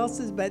anybody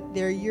else's, but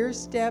they're your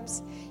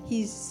steps.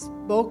 He's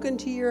spoken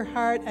to your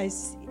heart.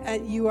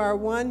 You are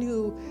one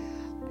who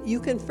you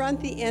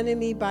confront the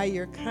enemy by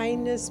your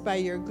kindness, by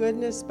your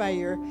goodness, by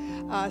your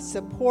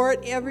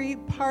support. Every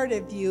part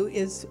of you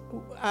is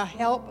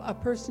a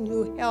person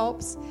who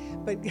helps.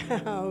 But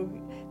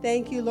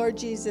thank you, Lord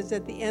Jesus,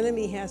 that the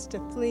enemy has to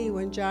flee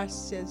when Josh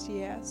says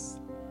yes.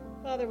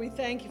 Father, we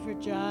thank you for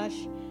Josh.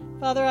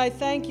 Father, I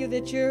thank you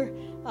that you're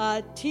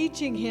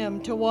teaching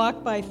him to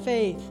walk by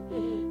faith.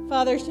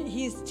 Father,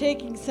 he's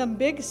taking some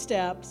big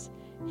steps.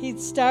 He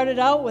started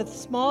out with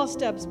small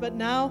steps, but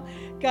now,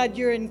 God,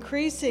 you're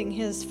increasing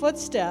his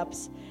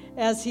footsteps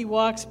as he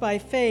walks by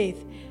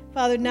faith.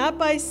 Father, not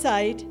by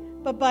sight,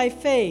 but by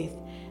faith.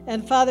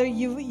 And Father,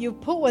 you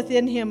put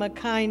within him a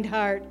kind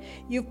heart.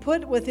 You've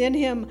put within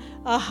him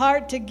a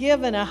heart to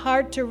give and a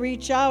heart to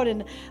reach out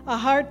and a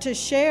heart to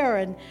share.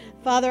 And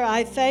Father,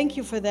 I thank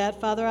you for that.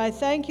 Father, I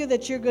thank you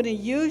that you're going to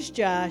use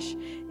Josh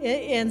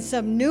in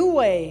some new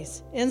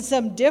ways, in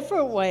some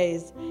different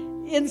ways,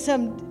 in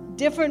some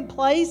different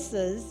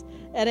places,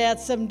 and at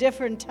some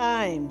different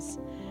times.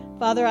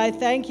 Father, I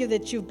thank you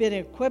that you've been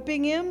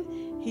equipping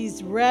him.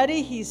 He's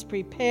ready. He's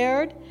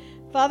prepared.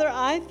 Father,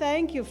 I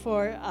thank you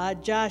for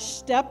Josh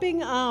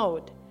stepping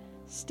out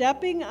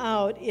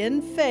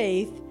in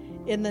faith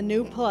in the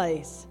new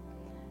place.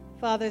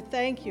 Father,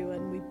 thank you,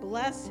 and we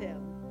bless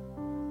him.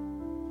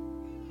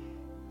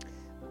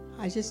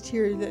 I just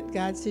hear that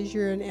God says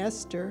you're an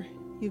Esther.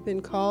 You've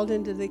been called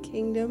into the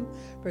kingdom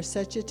for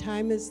such a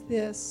time as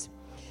this.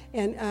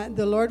 And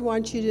the Lord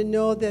wants you to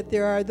know that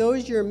there are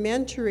those you're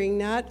mentoring,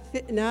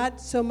 not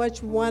so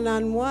much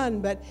one-on-one,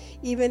 but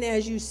even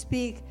as you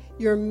speak,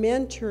 you're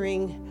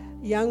mentoring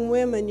young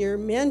women, you're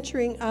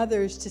mentoring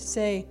others to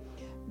say,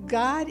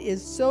 God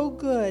is so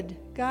good.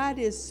 God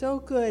is so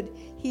good.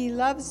 He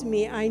loves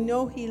me. I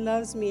know He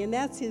loves me. And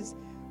that's His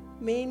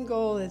main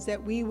goal, is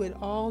that we would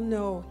all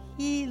know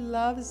He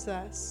loves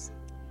us.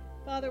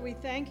 Father, we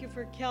thank you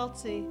for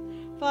Kelsey.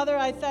 Father,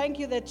 I thank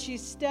you that she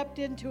stepped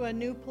into a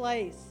new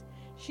place.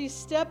 She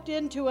stepped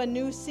into a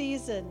new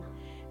season.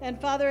 And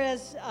Father,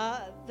 as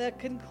the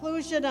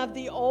conclusion of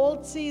the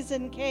old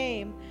season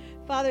came,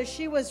 Father,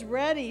 she was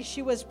ready.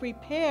 She was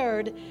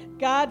prepared,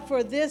 God,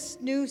 for this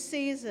new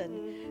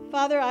season.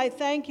 Father, I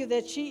thank you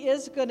that she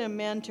is going to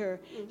mentor.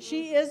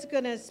 She is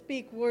going to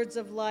speak words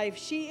of life.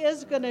 She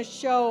is going to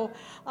show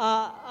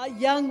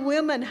young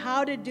women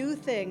how to do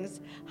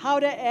things, how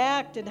to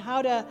act, and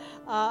how to,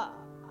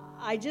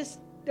 I just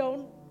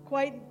don't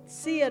quite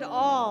see it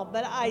all,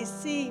 but I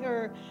see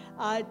her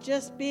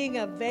just being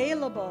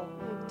available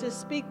to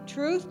speak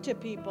truth to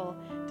people,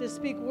 to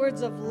speak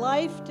words of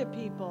life to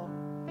people.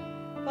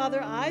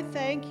 Father, I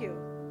thank you.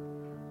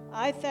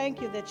 I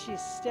thank you that she's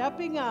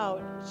stepping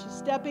out. She's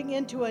stepping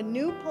into a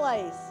new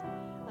place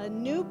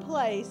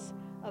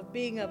of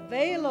being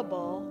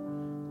available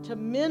to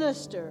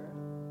minister.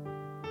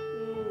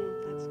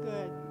 That's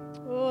good.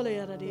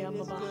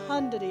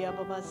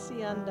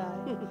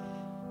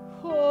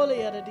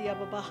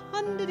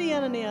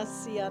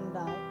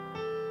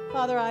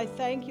 Father, I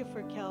thank you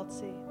for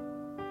Kelsey.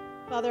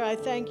 Father, I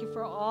thank you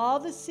for all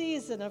the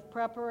season of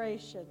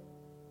preparation.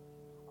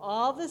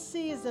 All the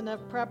season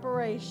of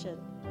preparation,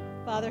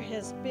 Father,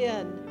 has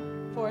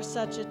been for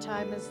such a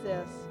time as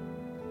this.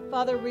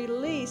 Father,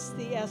 release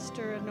the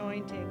Esther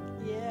anointing.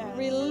 Yes.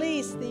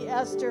 Release the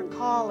Esther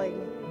calling.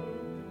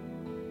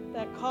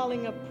 That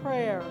calling of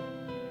prayer.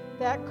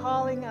 That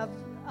calling of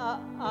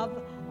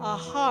a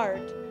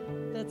heart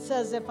that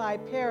says, if I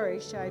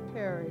perish, I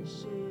perish.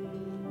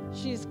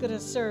 She's going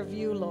to serve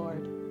you,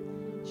 Lord.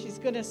 She's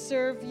going to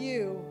serve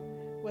you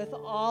with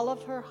all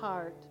of her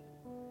heart,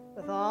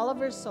 with all of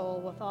her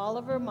soul, with all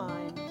of her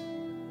mind.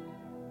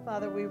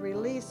 Father, we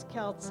release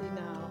Kelsey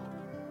now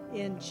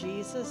in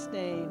Jesus'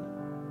 name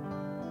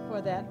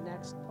for that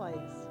next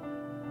place.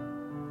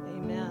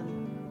 Amen.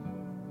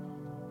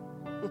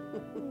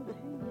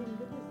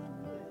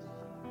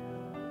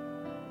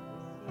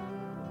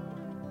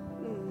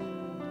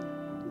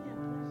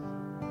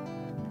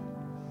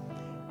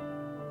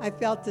 I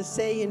felt to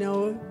say,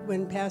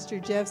 when Pastor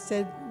Jeff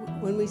said,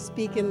 when we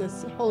speak in the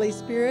Holy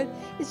Spirit,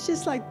 it's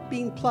just like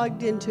being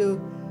plugged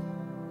into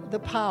the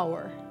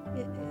power.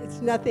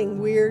 it's nothing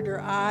weird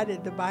or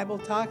odd. The Bible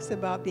talks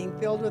about being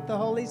filled with the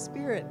Holy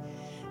Spirit.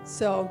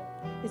 So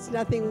it's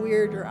nothing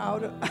weird or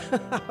out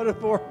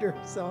of order.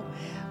 So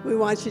we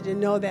want you to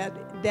know that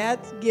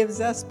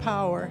gives us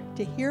power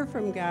to hear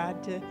from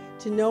God,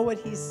 to know what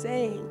He's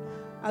saying.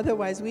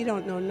 Otherwise, we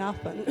don't know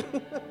nothing.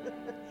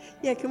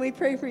 Yeah, can we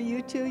pray for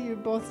you too? You're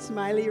both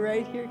smiley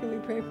right here. Can we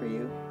pray for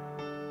you?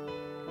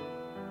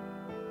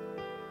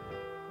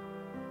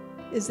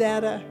 Is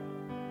that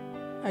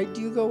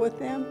do you go with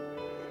them?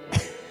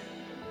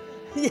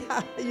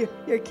 Yeah,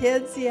 your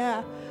kids,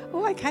 yeah.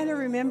 Oh, I kind of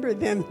remember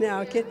them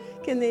now.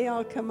 Can they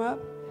all come up?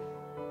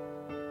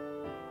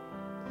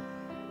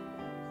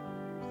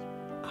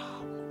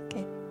 Oh,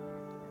 okay.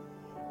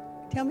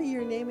 Tell me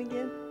your name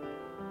again.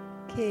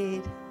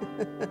 Cade.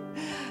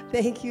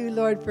 Thank you,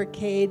 Lord, for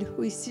Cade.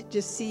 We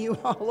just see you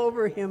all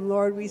over him,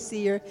 Lord. We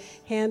see your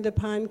hand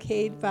upon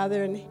Cade,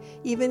 Father, and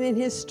even in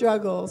his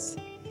struggles,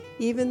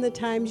 even the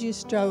times you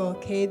struggle,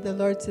 Cade, the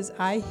Lord says,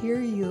 I hear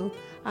you.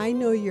 I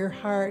know your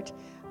heart.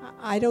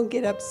 I don't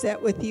get upset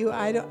with you.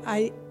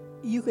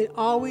 You can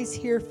always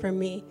hear from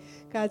me.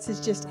 God says,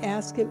 just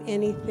ask him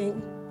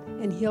anything,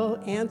 and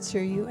he'll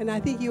answer you. And I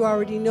think you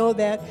already know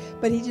that,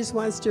 but he just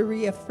wants to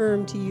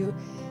reaffirm to you.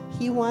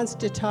 He wants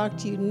to talk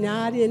to you,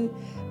 not in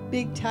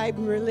big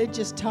time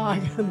religious talk,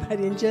 but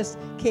in just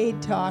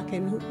Cade talk,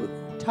 and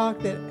talk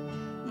that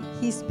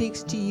he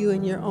speaks to you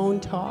in your own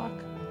talk.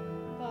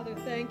 Father,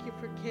 thank you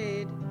for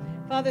Cade.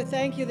 Father,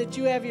 thank you that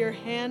you have your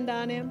hand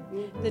on him,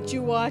 that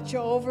you watch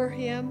over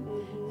him.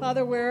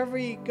 Father, wherever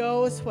he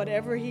goes,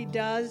 whatever he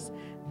does,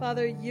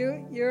 Father,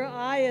 your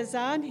eye is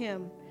on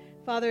him,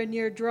 Father, and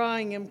you're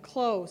drawing him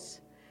close.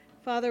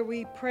 Father,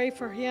 we pray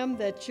for him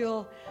that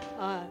you'll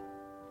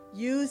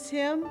use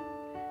him,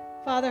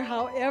 Father,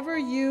 however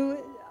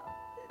you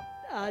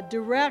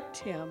direct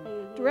him,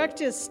 direct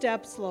his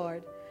steps,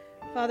 Lord.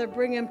 Father,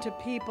 bring him to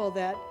people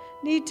that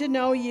need to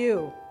know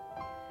you.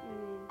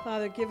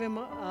 Father, give him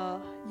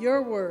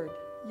your word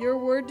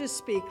to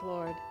speak,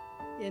 Lord,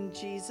 in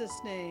Jesus'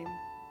 name.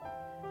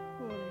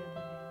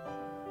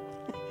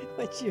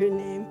 What's your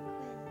name?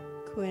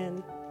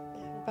 Quinn.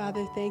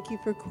 Father, thank you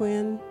for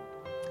Quinn.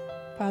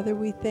 Father,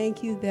 we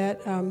thank you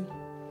that Father,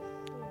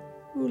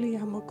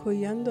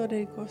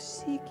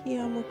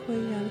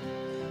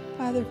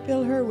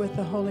 fill her with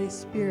the Holy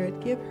Spirit.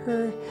 Give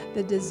her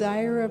the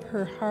desire of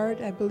her heart.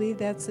 I believe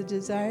that's the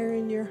desire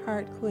in your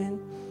heart, Quinn,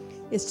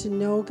 is to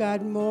know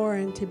God more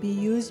and to be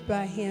used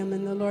by him.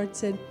 And the Lord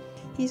said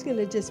he's going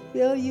to just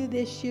fill you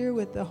this year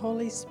with the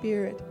Holy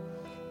Spirit.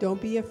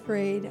 Don't be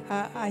afraid.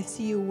 I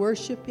see you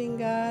worshiping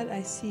God.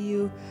 I see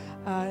you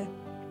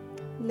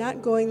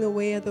not going the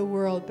way of the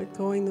world, but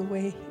going the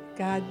way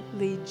God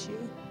leads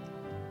you.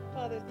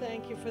 Father,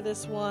 thank you for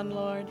this one,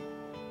 Lord.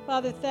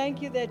 Father,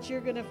 thank you that you're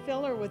going to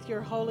fill her with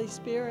your Holy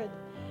Spirit.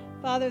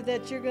 Father,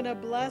 that you're going to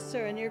bless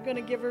her and you're going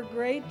to give her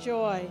great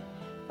joy.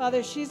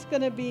 Father, she's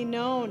going to be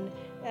known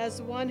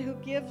as one who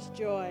gives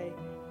joy.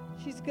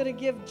 She's going to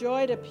give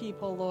joy to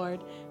people,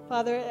 Lord.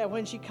 Father,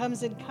 when she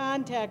comes in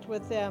contact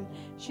with them,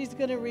 she's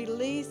going to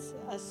release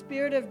a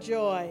spirit of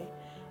joy.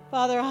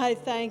 Father, I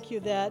thank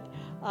you that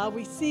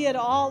we see it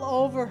all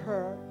over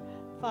her.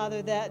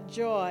 Father, that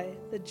joy,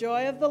 the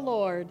joy of the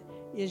Lord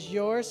is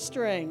your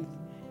strength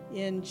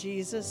in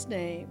Jesus'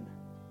 name.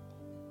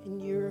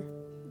 And you're...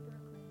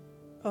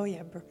 Oh,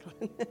 yeah,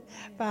 Brooklyn.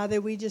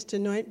 Father, we just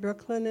anoint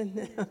Brooklyn,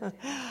 and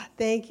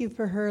thank you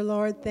for her,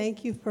 Lord.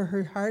 Thank you for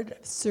her heart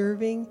of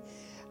serving.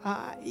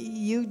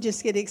 You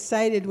just get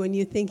excited when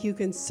you think you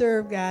can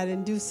serve God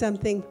and do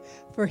something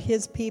for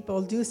his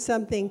people, do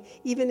something.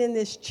 Even in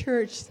this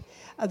church,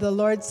 the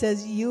Lord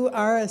says you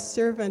are a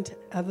servant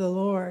of the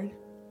Lord.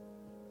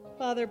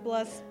 Father,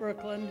 bless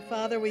Brooklyn.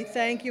 Father, we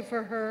thank you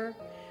for her.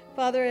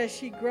 Father, as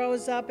she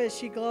grows up, as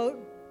she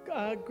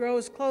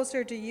grows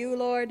closer to you,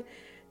 Lord,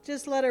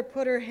 just let her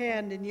put her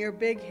hand in your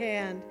big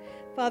hand.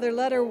 Father,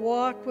 let her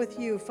walk with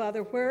you,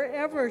 Father,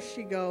 wherever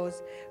she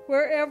goes,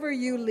 wherever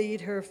you lead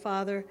her,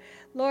 Father.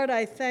 Lord,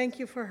 I thank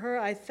you for her.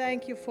 I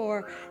thank you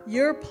for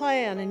your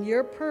plan and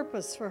your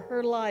purpose for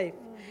her life.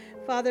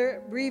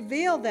 Father,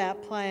 reveal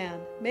that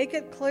plan. Make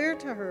it clear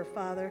to her,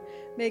 Father.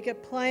 Make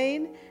it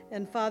plain,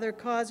 and Father,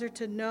 cause her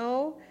to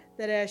know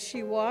that as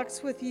she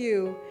walks with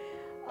you,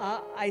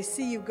 I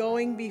see you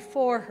going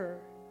before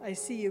her. I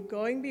see you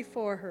going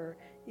before her.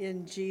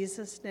 In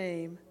Jesus'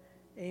 name,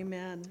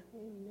 amen.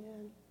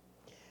 Amen.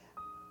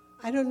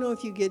 I don't know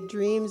if you get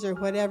dreams or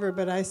whatever,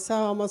 but I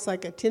saw almost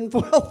like a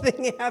tinfoil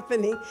thing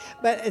happening.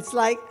 But it's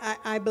like,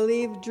 I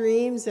believe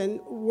dreams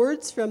and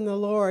words from the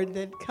Lord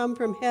that come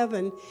from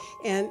heaven,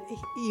 and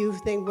you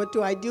think, what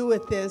do I do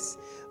with this?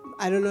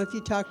 I don't know if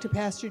you talk to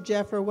Pastor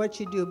Jeff or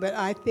what you do, but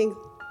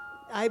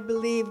I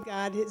believe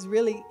God is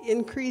really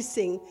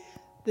increasing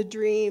the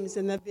dreams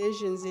and the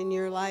visions in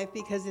your life,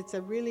 because it's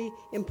a really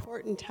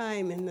important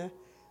time in the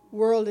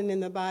world and in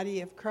the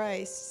body of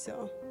Christ.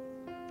 So,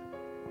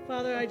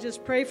 Father, I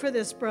just pray for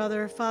this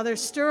brother. Father,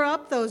 stir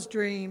up those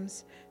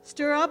dreams.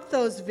 Stir up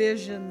those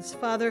visions.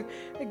 Father,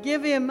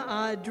 give him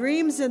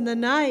dreams in the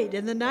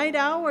night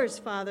hours,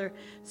 Father.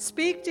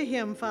 Speak to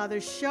him,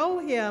 Father. Show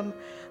him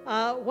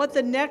what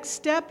the next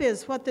step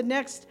is, what the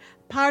next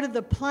part of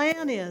the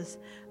plan is.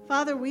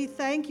 Father, we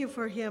thank you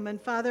for him.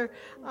 And Father,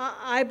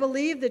 I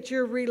believe that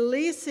you're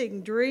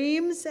releasing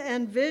dreams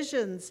and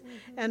visions.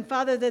 And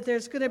Father, that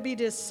there's going to be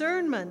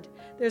discernment.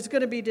 There's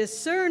going to be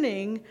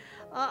discerning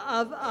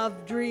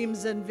of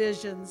dreams and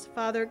visions.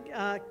 Father,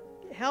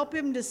 help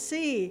him to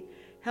see,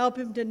 help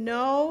him to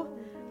know,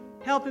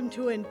 help him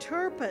to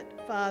interpret,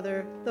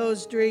 Father,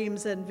 those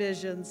dreams and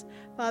visions.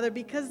 Father,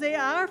 because they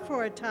are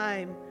for a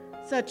time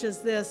such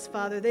as this,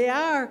 Father. They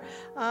are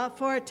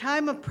for a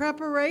time of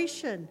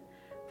preparation.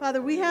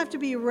 Father, we have to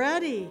be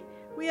ready.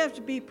 We have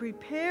to be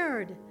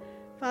prepared.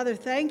 Father,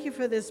 thank you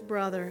for this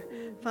brother.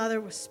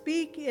 Father,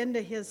 speak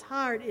into his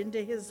heart,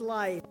 into his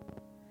life.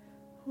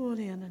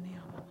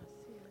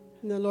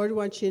 And the Lord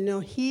wants you to know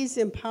He's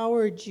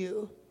empowered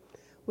you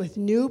with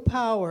new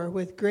power,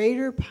 with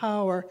greater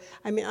power.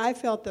 I mean, I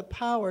felt the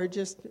power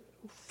just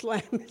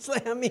slam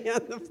me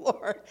on the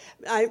floor.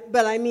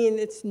 But I mean,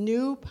 it's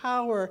new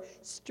power,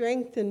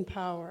 strengthened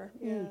power.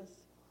 Yes.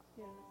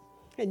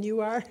 And you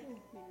are?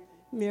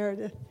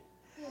 Meredith.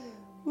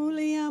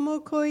 You're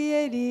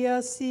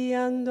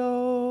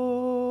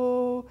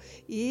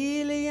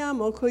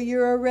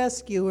a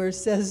rescuer,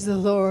 says the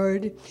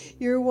Lord.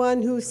 You're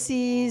one who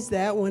sees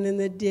that one in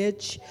the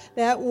ditch,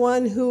 that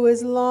one who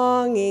is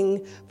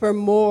longing for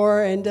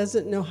more and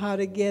doesn't know how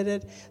to get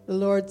it. The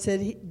Lord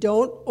said,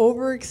 don't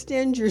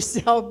overextend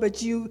yourself, but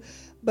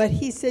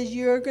He says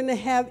you're going to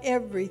have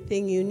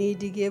everything you need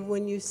to give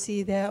when you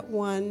see that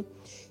one.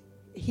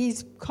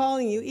 He's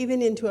calling you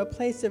even into a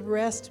place of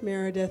rest,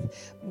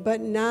 Meredith,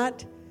 but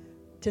not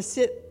to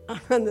sit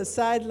on the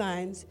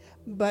sidelines.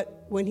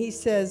 But when He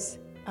says,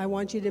 I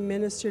want you to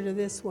minister to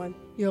this one,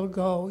 you'll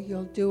go,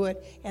 you'll do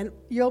it, and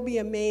you'll be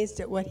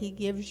amazed at what He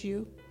gives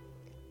you.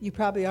 You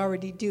probably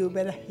already do,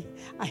 but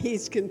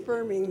He's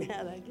confirming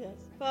that, I guess.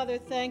 Father,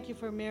 thank you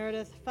for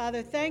Meredith.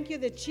 Father, thank you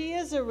that she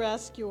is a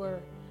rescuer.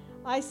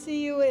 I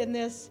see you in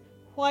this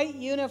white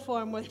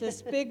uniform with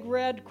this big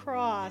red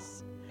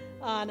cross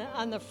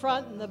on the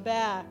front and the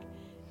back.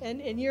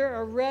 And you're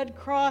a Red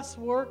Cross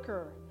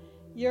worker.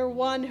 You're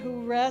one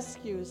who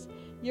rescues.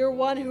 You're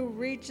one who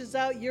reaches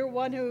out. You're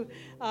one who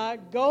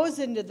goes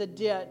into the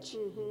ditch.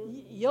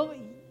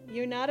 Mm-hmm.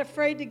 You're not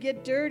afraid to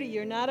get dirty.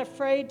 You're not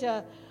afraid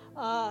to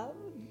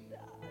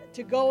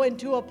go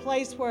into a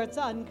place where it's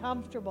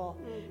uncomfortable.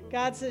 Mm-hmm.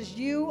 God says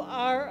you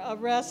are a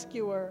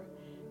rescuer.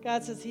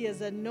 God says He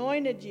has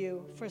anointed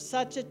you for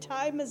such a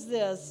time as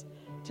this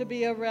to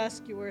be a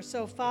rescuer.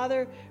 So,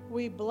 Father,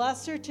 we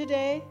bless her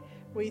today.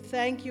 We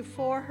thank you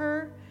for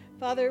her.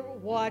 Father,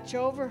 watch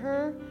over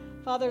her.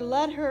 Father,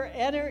 let her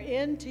enter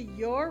into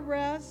your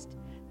rest,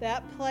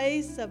 that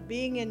place of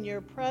being in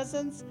your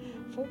presence.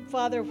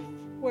 Father,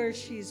 where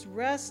she's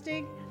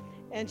resting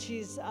and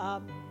she's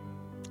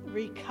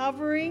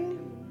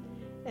recovering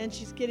and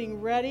she's getting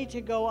ready to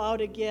go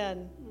out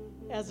again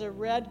as a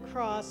Red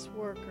Cross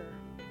worker.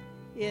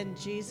 In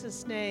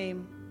Jesus'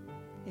 name,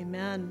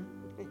 amen.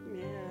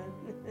 Amen.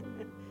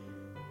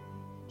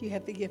 Do you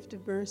have the gift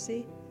of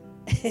mercy?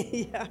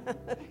 Yeah.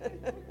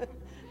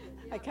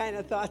 I kind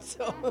of thought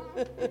so.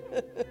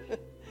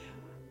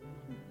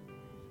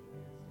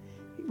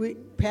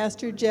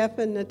 Pastor Jeff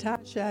and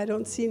Natasha. I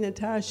don't see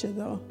Natasha,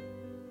 though.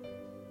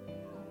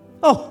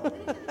 Oh,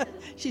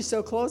 she's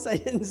so close I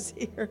didn't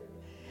see her.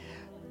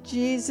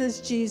 Jesus,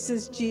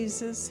 Jesus,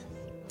 Jesus.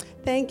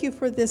 Thank you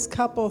for this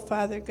couple,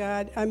 Father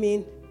God. I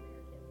mean,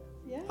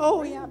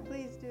 oh, yeah,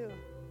 please do.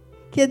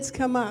 Kids,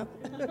 come up.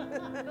 The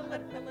little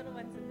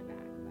one's in the back,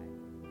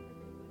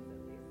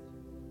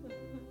 but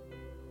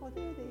Oh,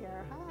 there they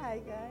are.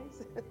 Hi,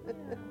 guys.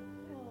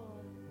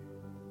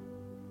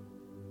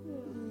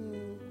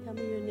 Tell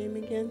me your name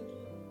again.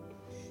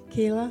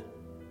 Kayla.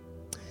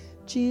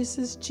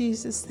 Jesus,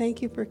 Jesus,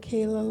 thank you for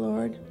Kayla,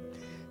 Lord.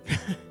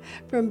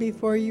 From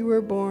before you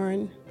were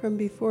born,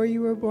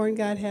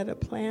 God had a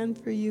plan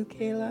for you,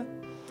 Kayla.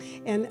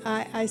 And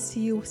I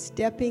see you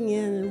stepping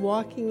in and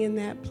walking in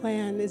that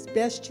plan as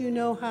best you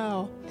know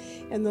how.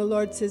 And the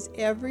Lord says,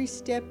 every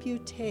step you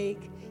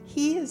take,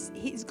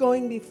 He's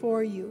going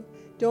before you.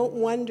 Don't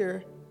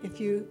wonder if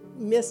you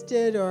missed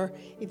it or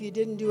if you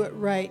didn't do it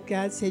right.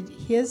 God said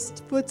His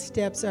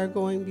footsteps are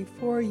going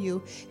before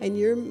you, and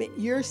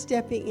you're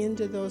stepping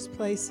into those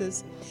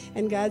places.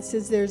 And God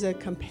says there's a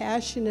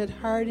compassionate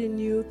heart in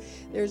you.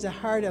 There's a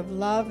heart of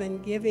love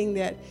and giving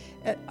that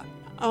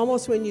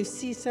almost when you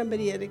see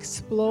somebody, it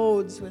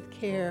explodes with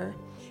care.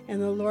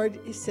 And the Lord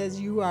says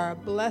you are a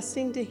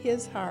blessing to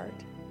His heart.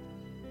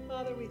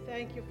 Father, we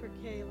thank you for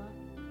Kayla.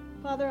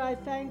 Father, I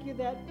thank you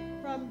that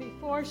from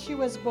before she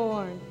was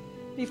born,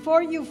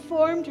 before you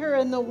formed her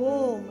in the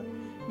womb,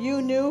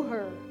 you knew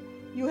her.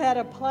 You had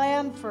a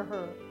plan for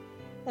her.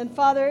 And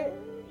Father,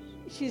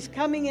 she's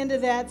coming into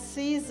that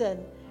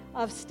season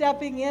of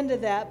stepping into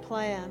that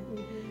plan.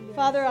 Mm-hmm, yes.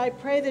 Father, I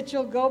pray that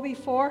you'll go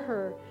before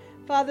her.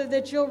 Father,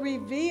 that you'll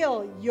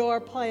reveal your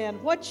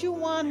plan, what you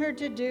want her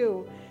to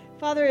do.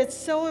 Father, it's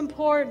so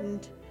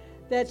important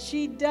that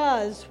she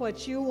does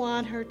what you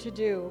want her to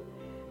do.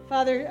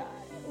 Father,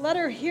 let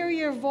her hear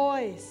your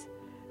voice.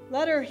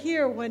 Let her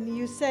hear when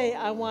you say,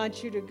 I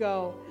want you to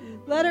go.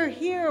 Let her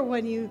hear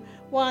when you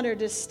want her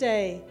to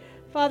stay.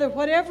 Father,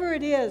 whatever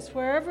it is,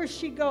 wherever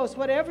she goes,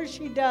 whatever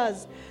she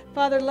does,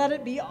 Father, let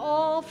it be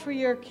all for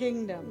your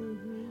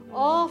kingdom.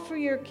 All for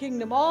your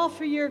kingdom, all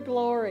for your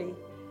glory.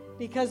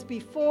 Because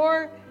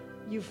before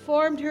you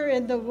formed her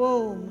in the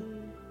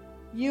womb,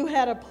 you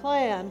had a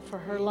plan for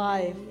her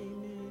life.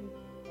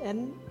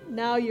 And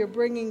now you're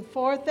bringing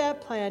forth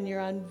that plan.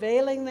 You're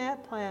unveiling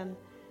that plan.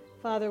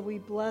 Father, we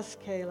bless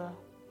Kayla.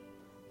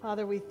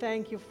 Father, we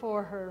thank you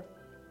for her.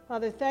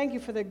 Father, thank you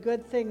for the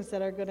good things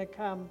that are going to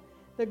come,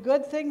 the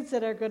good things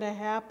that are going to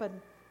happen,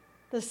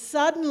 the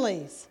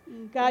suddenlies.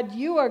 God,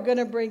 you are going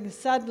to bring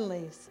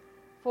suddenlies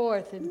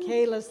forth in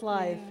Kayla's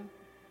life.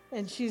 Yeah.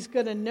 And she's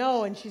going to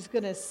know, and she's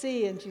going to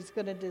see, and she's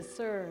going to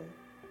discern,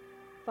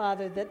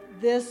 Father, that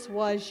this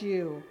was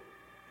you.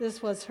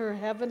 This was her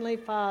heavenly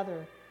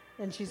Father,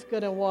 and she's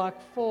going to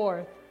walk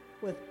forth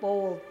with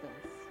boldness.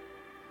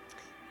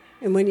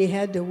 And when you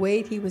had to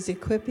wait, he was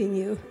equipping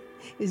you.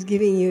 He was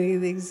giving you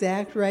the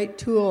exact right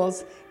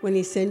tools. When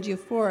he sends you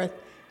forth,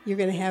 you're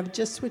going to have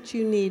just what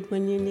you need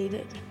when you need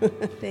it.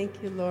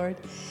 Thank you, Lord.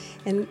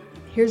 And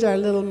here's our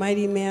little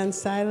mighty man,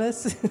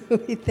 Silas.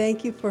 We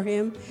thank you for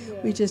him.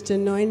 Yeah. We just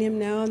anoint him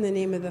now in the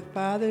name of the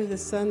Father, the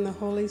Son, the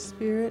Holy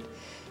Spirit.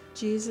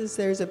 Jesus,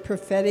 there's a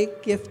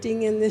prophetic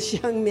gifting in this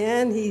young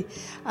man.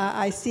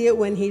 I see it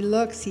when he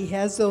looks. He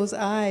has those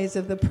eyes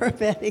of the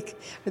prophetic,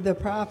 or the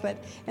prophet.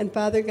 And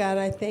Father God,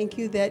 I thank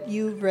you that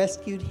you've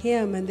rescued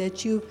him and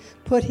that you've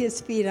put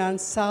his feet on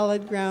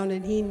solid ground,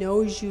 and he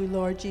knows you,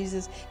 Lord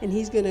Jesus, and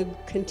he's going to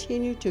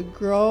continue to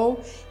grow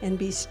and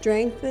be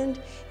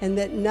strengthened, and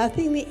that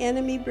nothing the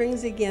enemy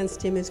brings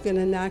against him is going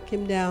to knock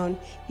him down.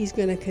 He's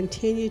going to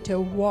continue to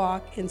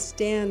walk and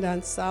stand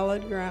on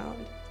solid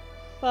ground.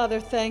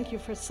 Father, thank you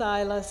for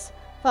Silas.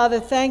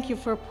 Father, thank you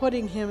for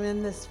putting him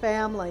in this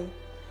family.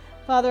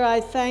 Father, I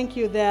thank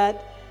you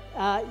that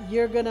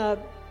you're going to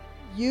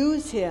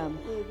use him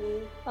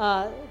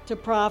to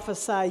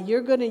prophesy.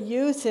 You're going to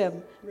use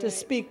him to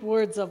speak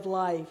words of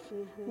life,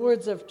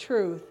 words of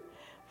truth.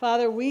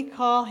 Father, we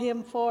call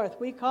him forth.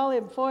 We call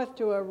him forth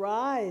to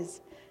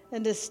arise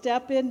and to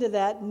step into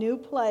that new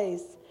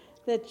place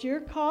that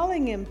you're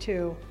calling him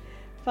to.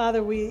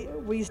 Father, we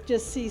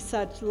just see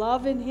such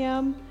love in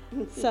him,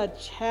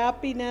 such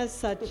happiness,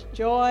 such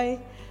joy.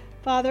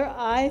 Father,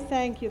 I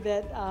thank you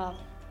that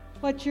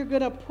what you're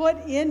going to put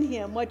in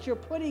him, what you're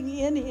putting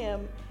in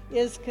him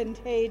is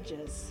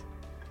contagious.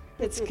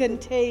 It's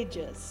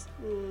contagious.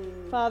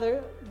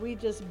 Father, we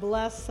just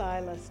bless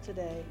Silas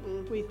today.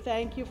 We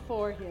thank you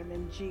for him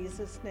in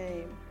Jesus'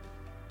 name.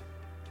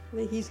 I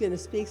think he's going to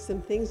speak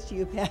some things to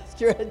you,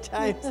 Pastor, at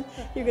times.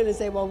 You're going to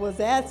say, well, was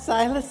that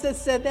Silas that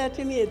said that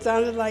to me? It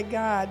sounded like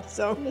God.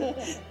 So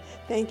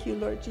thank you,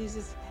 Lord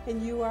Jesus.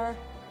 And you are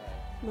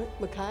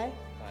Micaiah?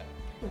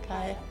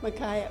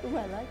 Micaiah. Oh,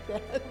 I like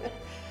that.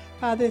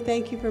 Father,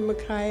 thank you for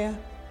Micaiah.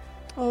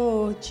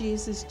 Oh,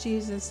 Jesus.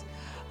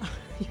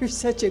 You're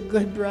such a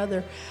good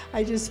brother.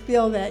 I just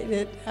feel that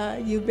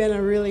you've been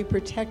a really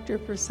protector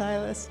for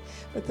Silas.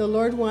 But the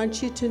Lord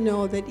wants you to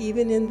know that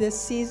even in this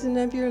season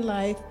of your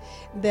life,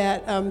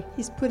 that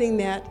he's putting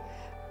that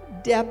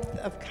depth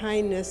of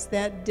kindness,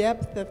 that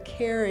depth of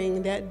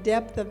caring, that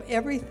depth of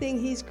everything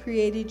he's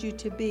created you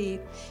to be.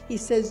 He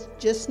says,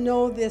 just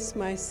know this,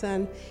 my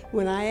son.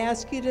 When I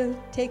ask you to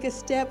take a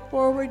step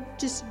forward,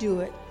 just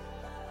do it.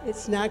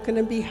 It's not going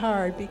to be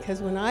hard,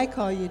 because when I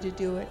call you to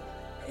do it,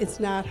 it's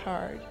not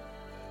hard.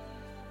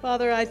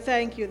 Father, I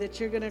thank you that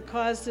you're going to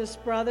cause this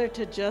brother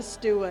to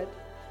just do it,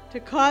 to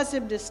cause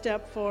him to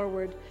step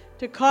forward,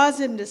 to cause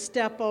him to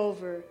step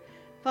over.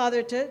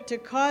 Father, to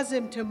cause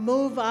him to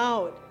move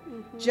out.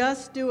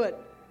 Just do it.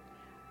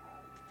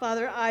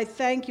 Father, I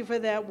thank you for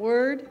that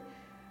word.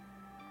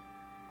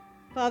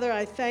 Father,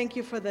 I thank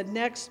you for the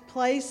next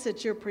place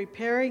that you're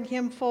preparing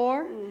him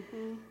for.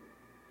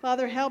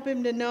 Father, help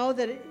him to know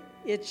that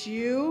it's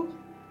you.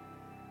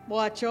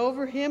 Watch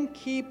over him,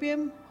 keep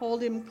him,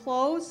 hold him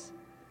close.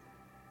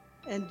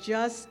 And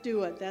just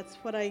do it. That's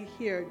what I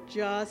hear.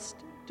 Just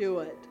do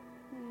it.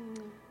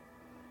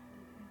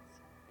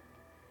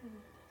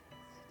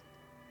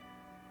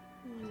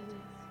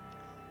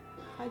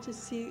 I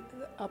just see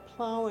a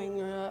plowing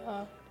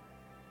or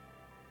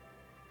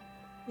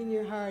in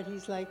your heart.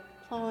 He's like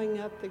plowing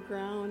up the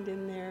ground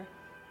in there.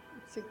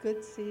 It's a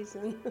good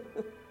season.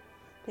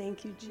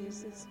 Thank you,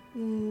 Jesus.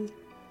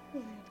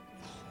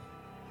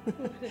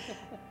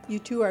 You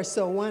two are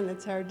so one,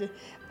 it's hard to...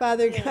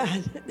 Father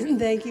God,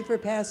 thank you for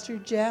Pastor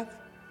Jeff.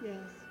 Yes.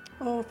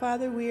 Oh,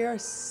 Father,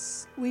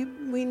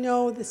 we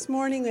know this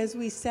morning as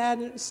we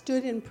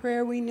stood in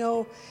prayer, we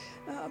know,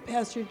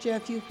 Pastor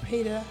Jeff, you've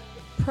paid a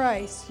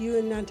price. You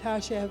and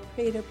Natasha have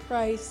paid a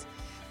price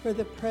for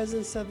the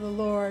presence of the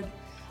Lord.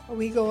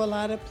 We go a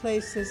lot of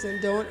places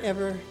and don't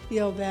ever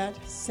feel that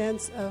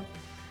sense of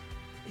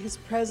His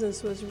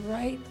presence was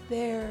right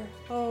there.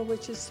 Oh,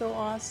 which is so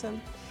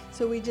awesome.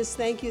 So we just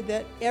thank you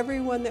that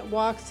everyone that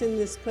walks in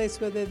this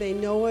place, whether they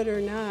know it or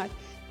not,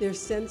 they're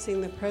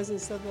sensing the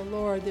presence of the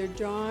Lord. They're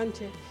drawn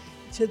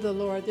to the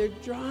Lord. They're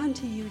drawn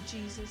to you,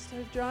 Jesus.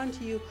 They're drawn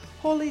to you.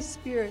 Holy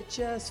Spirit,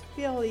 just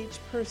fill each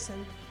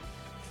person.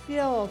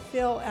 Fill.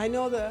 I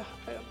know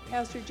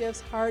Pastor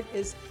Jeff's heart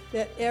is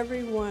that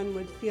everyone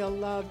would feel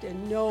loved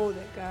and know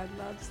that God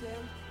loves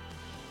them.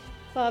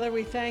 Father,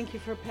 we thank you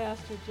for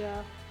Pastor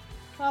Jeff.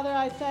 Father,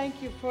 I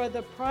thank you for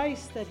the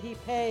price that he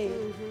paid.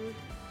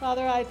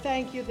 Father, I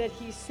thank you that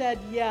he said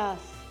yes.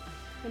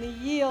 When he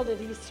yielded,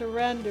 he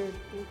surrendered.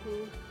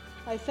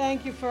 I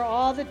thank you for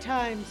all the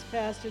times,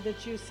 Pastor,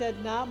 that you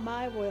said, not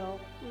my will,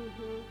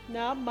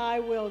 not my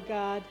will,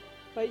 God,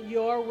 but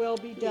your will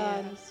be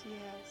done. Yes,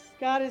 yes.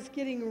 God is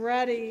getting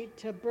ready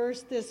to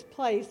burst this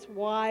place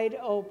wide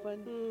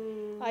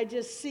open. I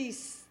just see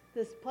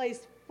this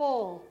place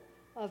full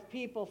of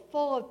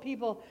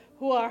people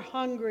who are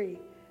hungry.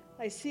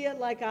 I see it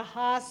like a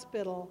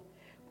hospital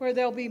where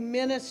there'll be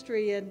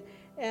ministry and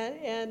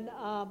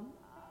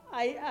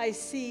I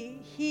see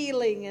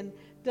healing and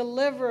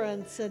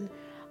deliverance, and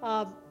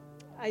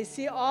I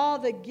see all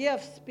the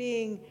gifts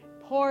being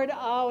poured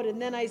out, and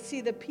then I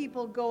see the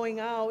people going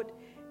out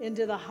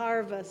into the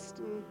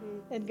harvest.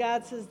 And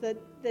God says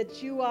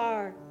that you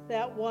are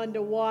that one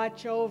to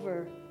watch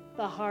over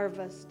the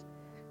harvest.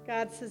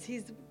 God says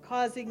he's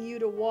causing you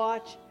to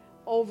watch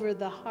over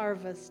the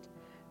harvest.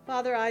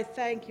 Father, I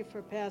thank you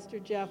for Pastor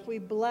Jeff. We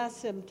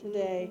bless him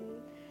today.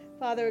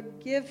 Father,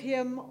 give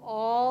him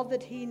all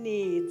that he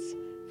needs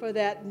for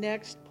that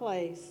next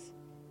place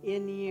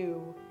in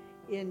you,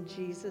 in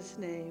Jesus'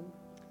 name.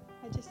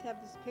 I just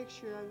have this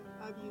picture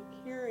of you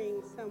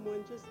carrying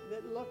someone just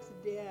that looks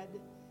dead,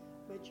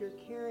 but you're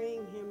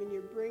carrying him and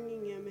you're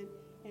bringing him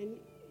and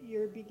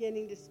you're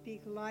beginning to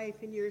speak life,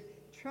 and you're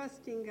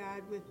trusting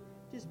God with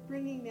just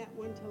bringing that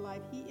one to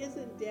life. He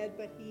isn't dead,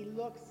 but he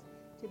looks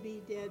to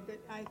be dead. But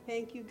I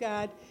thank you,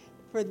 God,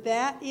 for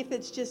that. If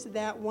it's just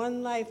that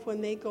one life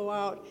when they go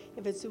out,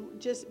 if it's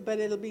just, but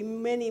it'll be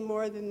many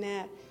more than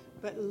that.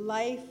 But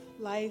life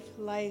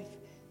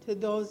to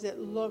those that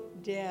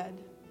look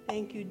dead.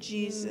 Thank you,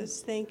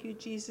 Jesus. Thank you,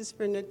 Jesus,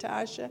 for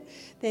Natasha.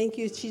 Thank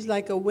you. She's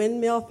like a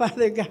windmill,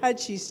 Father God.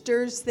 She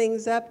stirs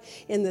things up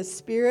in the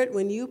Spirit.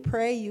 When you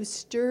pray, you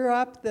stir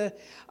up the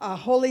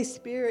Holy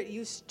Spirit.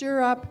 You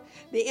stir up.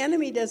 The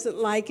enemy doesn't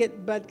like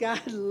it, but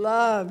God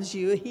loves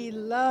you. He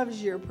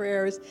loves your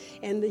prayers,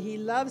 and he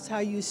loves how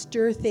you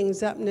stir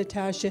things up,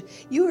 Natasha.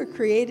 You were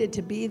created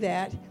to be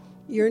that.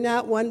 You're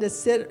not one to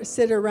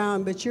sit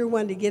around, but you're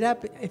one to get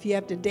up. If you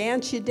have to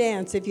dance, you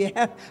dance. If you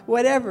have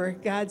whatever,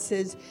 God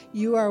says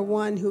you are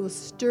one who will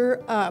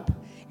stir up.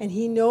 And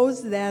he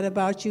knows that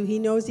about you. He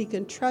knows he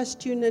can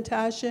trust you,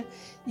 Natasha.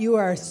 You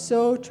are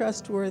so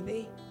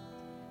trustworthy.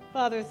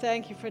 Father,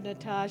 thank you for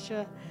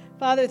Natasha.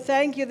 Father,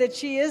 thank you that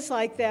she is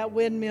like that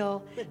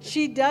windmill.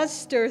 She does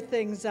stir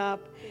things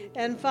up.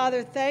 And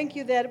Father, thank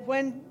you that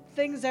when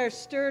things are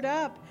stirred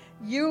up,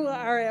 you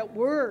are at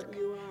work.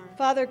 You are.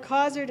 Father,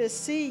 cause her to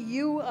see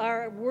you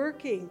are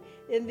working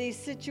in these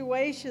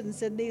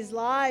situations, in these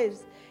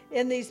lives,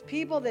 in these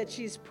people that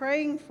she's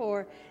praying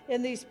for,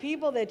 in these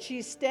people that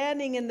she's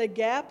standing in the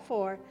gap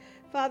for.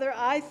 Father,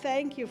 I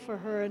thank you for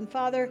her. And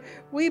Father,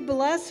 we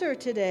bless her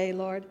today,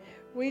 Lord.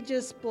 We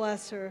just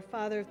bless her.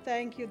 Father,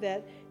 thank you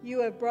that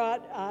you have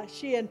brought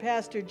she and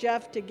Pastor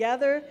Jeff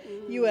together.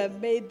 You have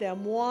made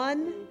them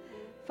one.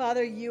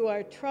 Father, you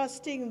are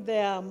trusting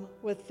them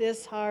with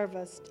this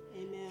harvest.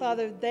 Amen.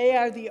 Father, they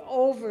are the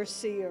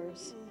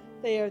overseers.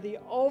 They are the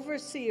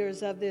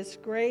overseers of this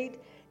great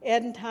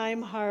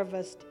end-time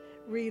harvest.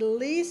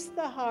 Release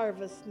the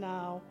harvest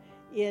now.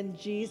 In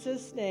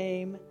Jesus'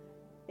 name,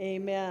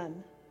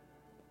 amen.